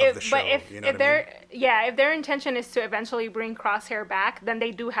of the show. You know what I mean? if their intention is to eventually bring Crosshair back, then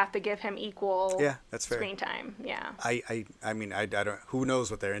they do have to give him equal Yeah, that's fair. screen time. Yeah. I mean, I don't. Who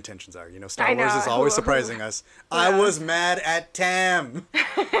knows what their intentions are? Star I Wars know. is always surprising us. I was mad at Tam,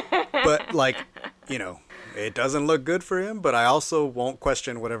 but like, it doesn't look good for him. But I also won't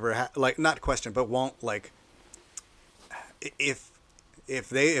question whatever. Not question, but won't like. If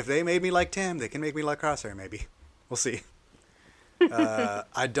they made me like Tam, they can make me like Crosshair. Maybe we'll see.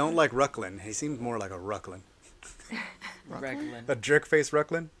 I don't like Rucklin. He seems more like a Rucklin. Regulin. A jerk face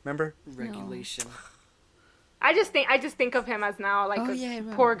Rucklin. Remember? Regulation. I just think of him as now like Oh, a yeah, I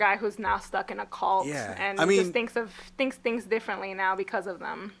remember. poor guy who's now stuck in a cult Yeah. and I mean- just thinks things differently now because of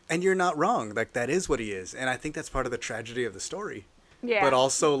them. And you're not wrong. Like, that is what he is. And I think that's part of the tragedy of the story. Yeah. But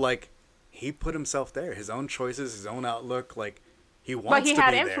also, like, he put himself there. His own choices, his own outlook. Like, he wants But he to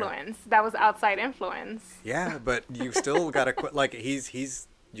had be influence. That was outside influence. there. Yeah, but you still got to, like,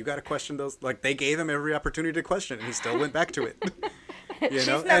 you got to question those. Like, they gave him every opportunity to question it, and he still went back to it. She's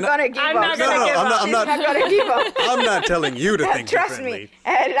not And gonna give I'm up. not gonna give up. I'm She's not, not gonna give up. I'm not telling you to think Trust differently. me.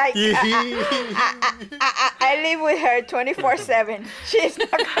 I live with her 24/7. She's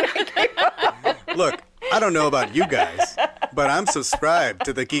not gonna give up. Look, I don't know about you guys, but I'm subscribed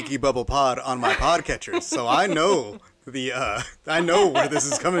to the Geeky Bubble Pod on my podcatchers, so I know I know where this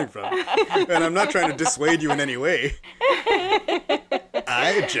is coming from, and I'm not trying to dissuade you in any way.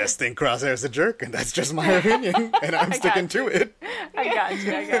 I just think Crosshair's a jerk, and that's just my opinion, and I'm sticking to it. I got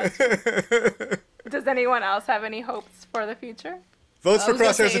you. Does anyone else have any hopes for the future? Votes for was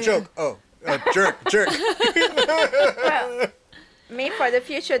gonna Crosshair's a say- joke. Oh, jerk. Well, me for the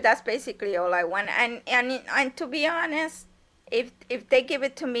future, that's basically all I want. And to be honest, if they give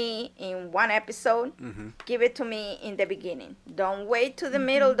it to me in one episode, give it to me in the beginning. Don't wait to the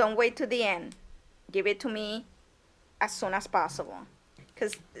middle. Don't wait to the end. Give it to me as soon as possible.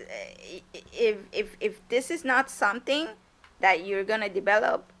 Because if this is not something that you're gonna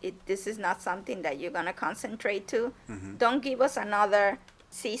develop, this is not something that you're gonna concentrate to. Don't give us another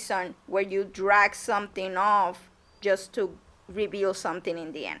season where you drag something off just to reveal something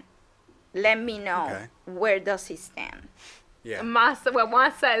in the end. Let me know Okay. where does he stand. Yeah. Masa, what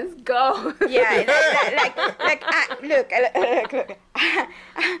Juan says, go. Yeah, look.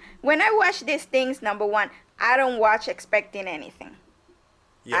 When I watch these things, number one, I don't watch expecting anything.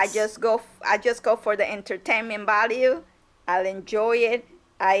 I Yes. just go for the entertainment value. I'll enjoy it.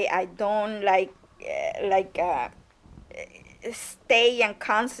 I don't stay and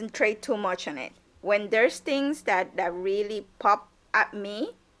concentrate too much on it. When there's things that really pop at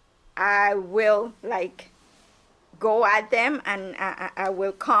me, I will go at them and I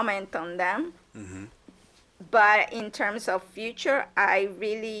will comment on them. But in terms of future, I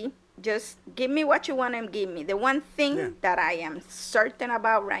really just give me what you want to give me. The one thing Yeah. that I am certain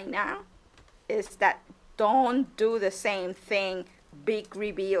about right now is that don't do the same thing, big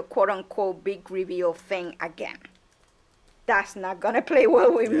reveal, quote unquote, big reveal thing again. That's not gonna play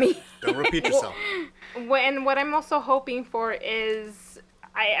well with me. Don't repeat yourself. And what I'm also hoping for is,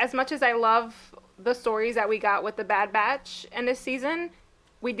 as much as I love the stories that we got with the Bad Batch in this season,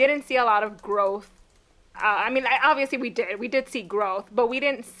 we didn't see a lot of growth. Obviously we did see growth, but we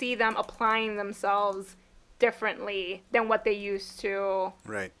didn't see them applying themselves differently than what they used to.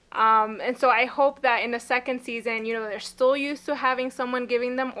 Right. And so I hope that in the second season, they're still used to having someone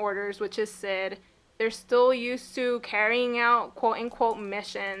giving them orders, which is Sid. They're still used to carrying out quote unquote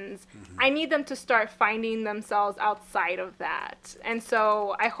missions. I need them to start finding themselves outside of that. And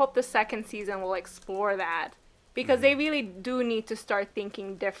so I hope the second season will explore that, because they really do need to start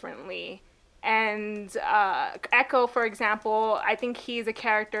thinking differently. And Echo, for example, I think he's a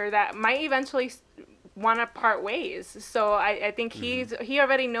character that might eventually want to part ways. So I think he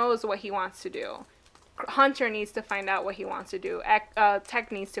already knows what he wants to do. Hunter needs to find out what he wants to do.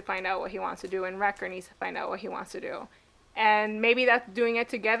 Tech needs to find out what he wants to do, and Wrecker needs to find out what he wants to do. And maybe that's doing it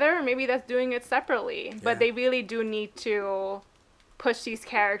together, or maybe that's doing it separately. But they really do need to push these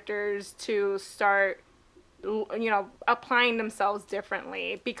characters to start, applying themselves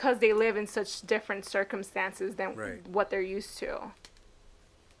differently, because they live in such different circumstances than what they're used to.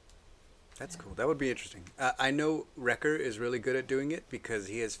 That's cool. That would be interesting. I know Wrecker is really good at doing it because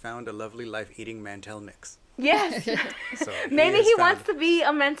he has found a lovely life eating Mantel mix. Yes. So Maybe has he found- wants to be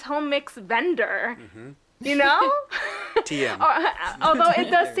a mental mix vendor. TM. Although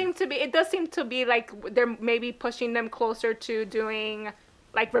it does seem to be like they're maybe pushing them closer to doing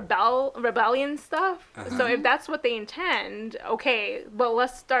like rebellion stuff. So if that's what they intend, okay, but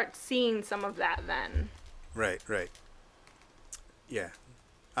let's start seeing some of that then. Right. Yeah.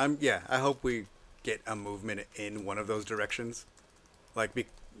 I hope we get a movement in one of those directions.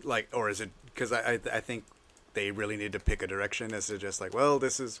 Or is it, because I think they really need to pick a direction as to just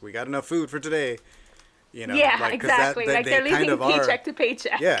we got enough food for today. Yeah, 'cause exactly. they They're kind living of are. paycheck to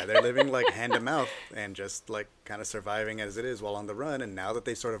paycheck. Yeah, they're living hand to mouth and just kind of surviving as it is while on the run. And now that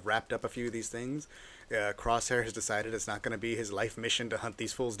they sort of wrapped up a few of these things, Crosshair has decided it's not going to be his life mission to hunt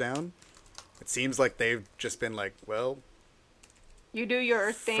these fools down. It seems like they've just been you do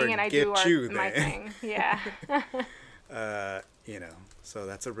your thing and I do my thing. Yeah. So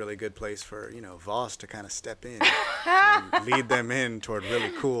that's a really good place for, Voss to kind of step in and lead them in toward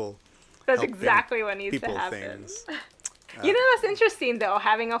really cool. That's helping exactly what needs to people happen. things. That's interesting though,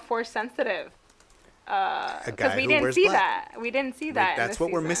 having a force sensitive. A Because guy we who didn't wears see black. that. We didn't see that. That's in what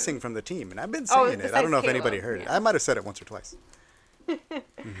this we're season. missing from the team, and I've been Oh, saying it. I don't know if besides anybody Caleb, heard it. yeah. I might have said it once or twice.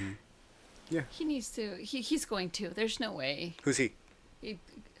 He needs to. He's going to. There's no way. Who's he?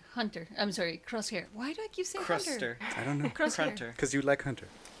 Hunter. I'm sorry, Crosshair. Why do I keep saying Cruster. Hunter? I don't know. Crosshair. Crunter. Because you like Hunter.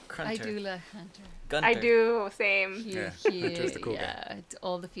 Crunter. I do like Hunter. Gunter. I do, same. Yeah, He, Hunter's the cool guy. yeah,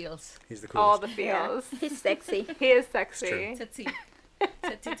 all the feels. He's the All coolest. the feels. He's sexy. He is true. sexy.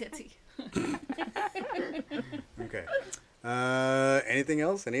 Tsetse. Tsetse. Okay. Anything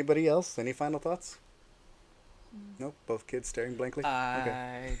else? Anybody else? Any final thoughts? Nope. Both kids staring blankly. Okay.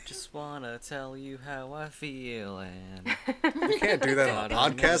 I just wanna tell you how I feel and You can't do that on a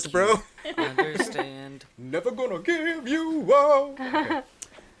Gotta podcast, make bro. you understand. Never gonna give you up. Okay.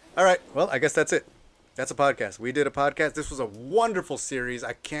 All right. Well, I guess that's it. That's a podcast. We did a podcast. This was a wonderful series.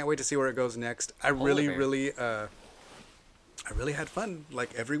 I can't wait to see where it goes next. I really had fun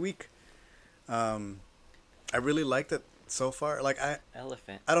every week. I really liked it so far.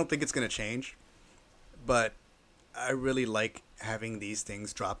 Elephant. I don't think it's gonna change, but I really like having these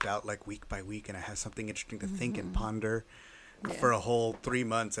things dropped out week by week, and I have something interesting to think and ponder for a whole 3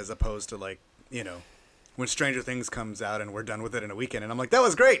 months, as opposed to when Stranger Things comes out and we're done with it in a weekend, and I'm like, that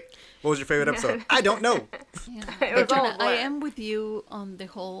was great. What was your favorite episode? I don't know. Yeah. It was But all Jonah, I blur. am with you on the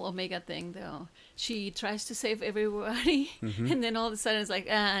whole Omega thing, though. She tries to save everybody, and then all of a sudden it's like,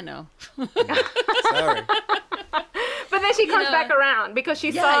 no. Sorry. But then she comes know, back around because she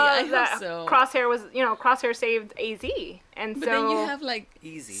yeah, saw I hope that so. Crosshair saved AZ, and But so then you have like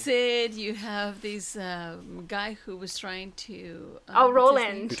Easy. Sid, you have this guy who was trying to. oh what's his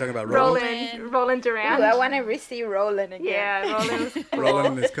name? Roland, You're talking about Roland? Roland Ooh, Durant. I want to re-see Roland again. Yeah, Roland was cool. Roland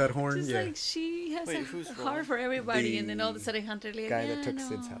and his cut horn. Just Yeah. like she has Wait, a who's heart Roland? for everybody, and then all of a The sudden Hunter like, guy that yeah, took no.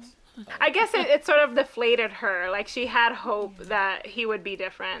 Sid's house. I guess it sort of deflated her. Like she had hope that he would be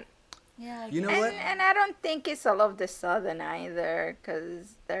different. Yeah, I You know guess. what? And I don't think it's all of the sudden either,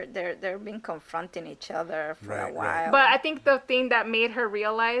 because they've been confronting each other for Right, a right. while. But I think the thing that made her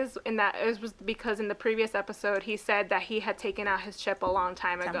realize in that was because in the previous episode he said that he had taken out his chip a long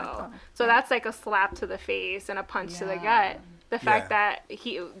time ago. So that's like a slap to the face and a punch to the Yeah. gut. The fact Yeah.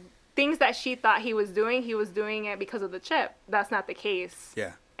 that things that she thought he was doing it because of the chip. That's not the case.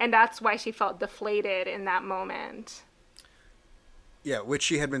 Yeah. And that's why she felt deflated in that moment. Yeah, which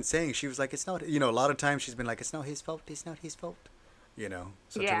she had been saying. She was like, it's not, a lot of times she's been like, it's not his fault, it's not his fault.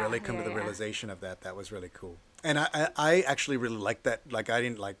 So to Yeah, really come to yeah, the yeah. realization of that was really cool. And I actually really liked that. Like, I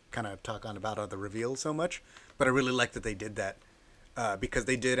didn't like kind of talk on about the reveal so much, but I really liked that they did that because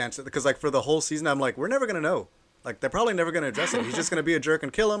they did answer. Because, like, for the whole season, I'm like, we're never going to know. Like, they're probably never going to address it. He's just going to be a jerk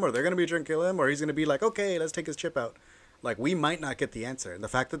and kill him, or they're going to be a jerk and kill him, or he's going to be like, okay, let's take his chip out. Like, we might not get the answer. And the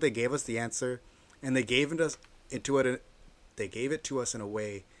fact that they gave us the answer and they gave it to us in a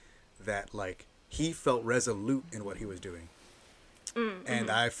way that, like, he felt resolute in what he was doing.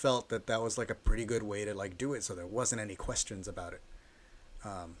 And I felt that was like a pretty good way to like do it, so there wasn't any questions about it.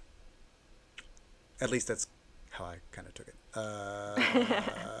 At least that's how I kind of took it.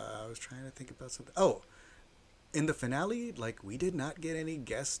 I was trying to think about something. Oh, in the finale, like, we did not get any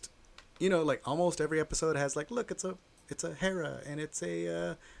guest. Like, almost every episode has like, look, it's a Hera and it's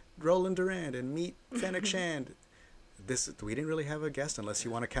a Roland Durand and meet Fennec Shand. We didn't really have a guest unless you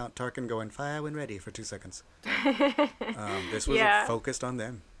want to count Tarkin going fire when ready for 2 seconds. This was Yeah. focused on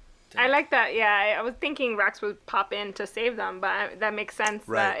them. I like that. Yeah, I was thinking Rex would pop in to save them, but that makes sense.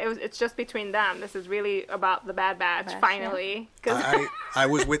 Right. That it's just between them. This is really about the Bad Batch, Batch, finally. 'Cause- I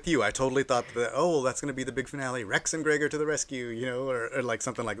was with you. I totally thought that, that's going to be the big finale. Rex and Gregor to the rescue, or like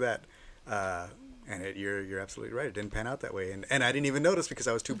something like that. And you're absolutely right. It didn't pan out that way. And I didn't even notice because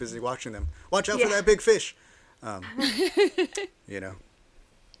I was too busy watching them. Watch out for Yeah. that big fish. Go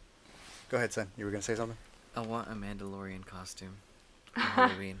ahead, son. You were going to say something? I want a Mandalorian costume on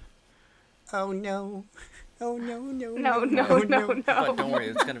Halloween. Oh, no. Oh, no, no, no. But don't worry,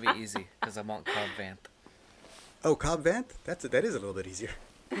 it's gonna be easy because I want Cobb Vanth. Oh, Cobb Vanth? That is a little bit easier.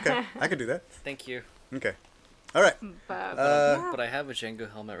 Okay, I could do that. Thank you. Okay. All right. But, But I have a Django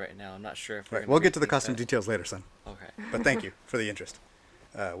helmet right now. I'm not sure if. Right. We'll get to the costume details later, son. Okay. But thank you for the interest.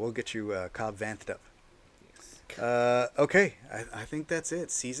 We'll get you Cobb Vanthed up. Okay, I think that's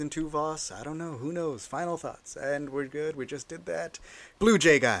it. Season 2 Voss. I don't know. Who knows? Final thoughts. And we're good. We just did that. Blue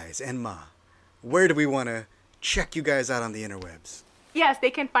Jay guys and Ma. Where do we want to check you guys out on the interwebs? yes,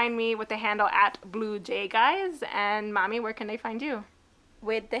 they can find me with the handle at BlueJGuys. And Mommy, where can they find you?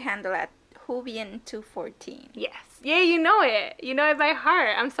 With the handle at Hubian214. Yes. Yeah, you know it. You know it by heart.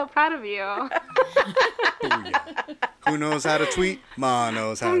 I'm so proud of you. Booyah. Who knows how to tweet? Ma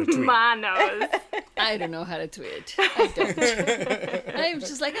knows how to tweet. Ma knows. I don't know how to tweet. I don't. I'm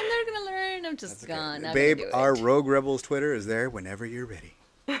just like, I'm never gonna learn. I'm just gone. I'm Babe, gonna do our it. Rogue Rebels Twitter is there whenever you're ready.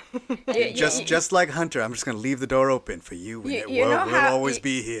 You- Just like Hunter, I'm just going to leave the door open for you. And You- it you will, know we'll how- always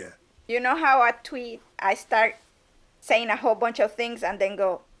be here. You know how I tweet, I start saying a whole bunch of things and then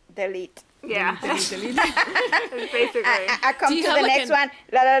go delete. Yeah. Delete. Basically. I come Do you to have the like next an- one,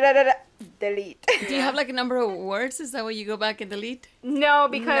 la la la la la, delete. Do you have like a number of words? Is that what you go back and delete? No,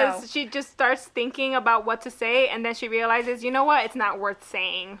 because No. she just starts thinking about what to say, and then she realizes, you know what? It's not worth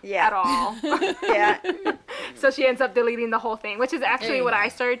saying Yeah. at all. Yeah. So she ends up deleting the whole thing, which is actually Hey. what I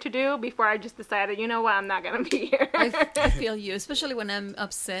started to do before I just decided, you know what? I'm not going to be here. I feel you, especially when I'm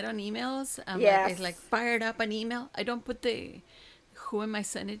upset on emails. Yes. It's like fired up an email. I don't put the who am I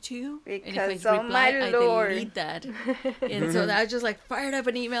sending it to? And Because, if I oh my reply, I Lord. delete that. And so I just like fired up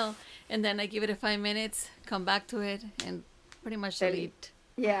an email, and then I give it a 5 minutes, come back to it, and pretty much delete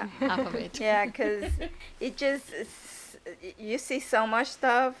Yeah. half of it. Yeah, because it just, you see so much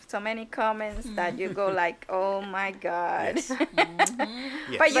stuff, so many comments that you go like, oh my God. Yes. But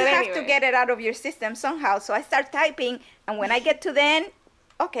you But have to anyway. get it out of your system somehow. So I start typing, and when I get to the end,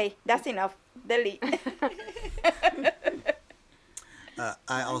 okay, that's enough. Delete.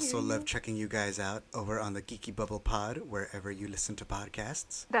 I also love checking you guys out over on the Geeky Bubble Pod, wherever you listen to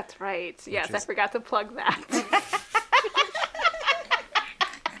podcasts. That's right. Yes, I is- forgot to plug that.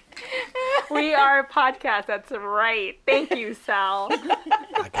 We are a podcast. That's right. Thank you, Sal.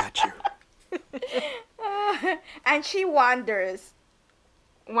 I got you. And she wonders,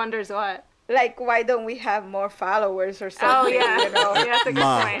 Wonders what? like, why don't we have more followers or something? Oh, yeah. You know? Yeah, that's a good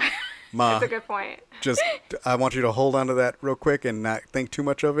Ma. point. Ma, That's a good point. just I want you to hold on to that real quick and not think too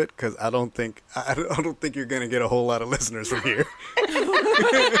much of it, because I don't think you're gonna get a whole lot of listeners from here.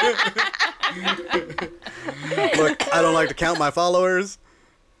 Look, I don't like to count my followers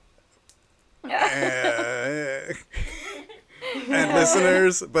and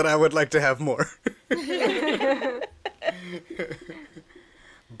listeners, but I would like to have more.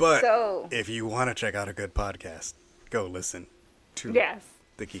 But So- if you want to check out a good podcast, go listen to Yes.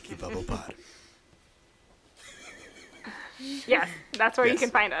 the Geeky Bubble Pod. Yes. That's where you Yes. can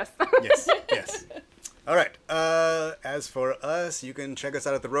find us. Yes, yes. All right. As for us, you can check us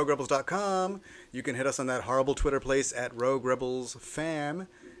out at theroguerebels.com. You can hit us on that horrible Twitter place at Rogue Rebels Fam.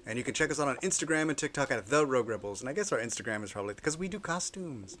 And you can check us out on Instagram and TikTok at The Rogue Rebels. And I guess our Instagram is probably because we do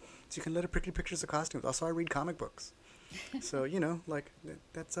costumes. So you can let her pick pictures of costumes. Also, I read comic books. So, like,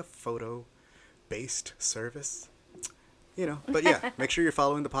 that's a photo-based service. But yeah, make sure you're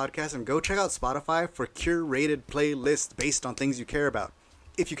following the podcast and go check out Spotify for curated playlists based on things you care about.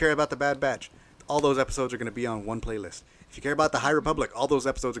 If you care about the Bad Batch, all those episodes are going to be on one playlist. If you care about the High Republic, all those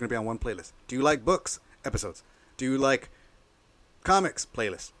episodes are going to be on one playlist. Do you like books? Episodes. Do you like comics?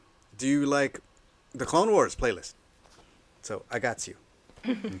 Playlist. Do you like the Clone Wars? Playlist. So I got you.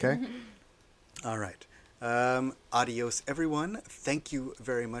 Okay? All right. Adios, everyone. Thank you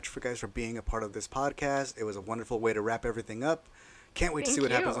very much for being a part of this podcast. It was a wonderful way to wrap everything up. Can't wait to see Thank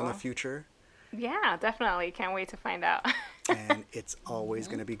what happens in you. the future. Yeah, definitely. Can't wait to find out. And it's always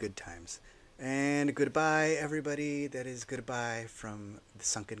going to be good times. And goodbye, everybody. That is goodbye from the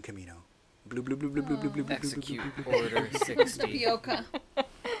Sunken Camino. Blue, blue, blue, blue, blue, blue, blue, blue, Execute blue, Order 60. Tapioca. blue.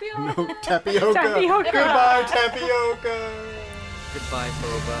 No, tapioca. Tapioca. Goodbye, tapioca. Goodbye,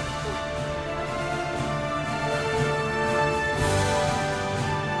 Boba.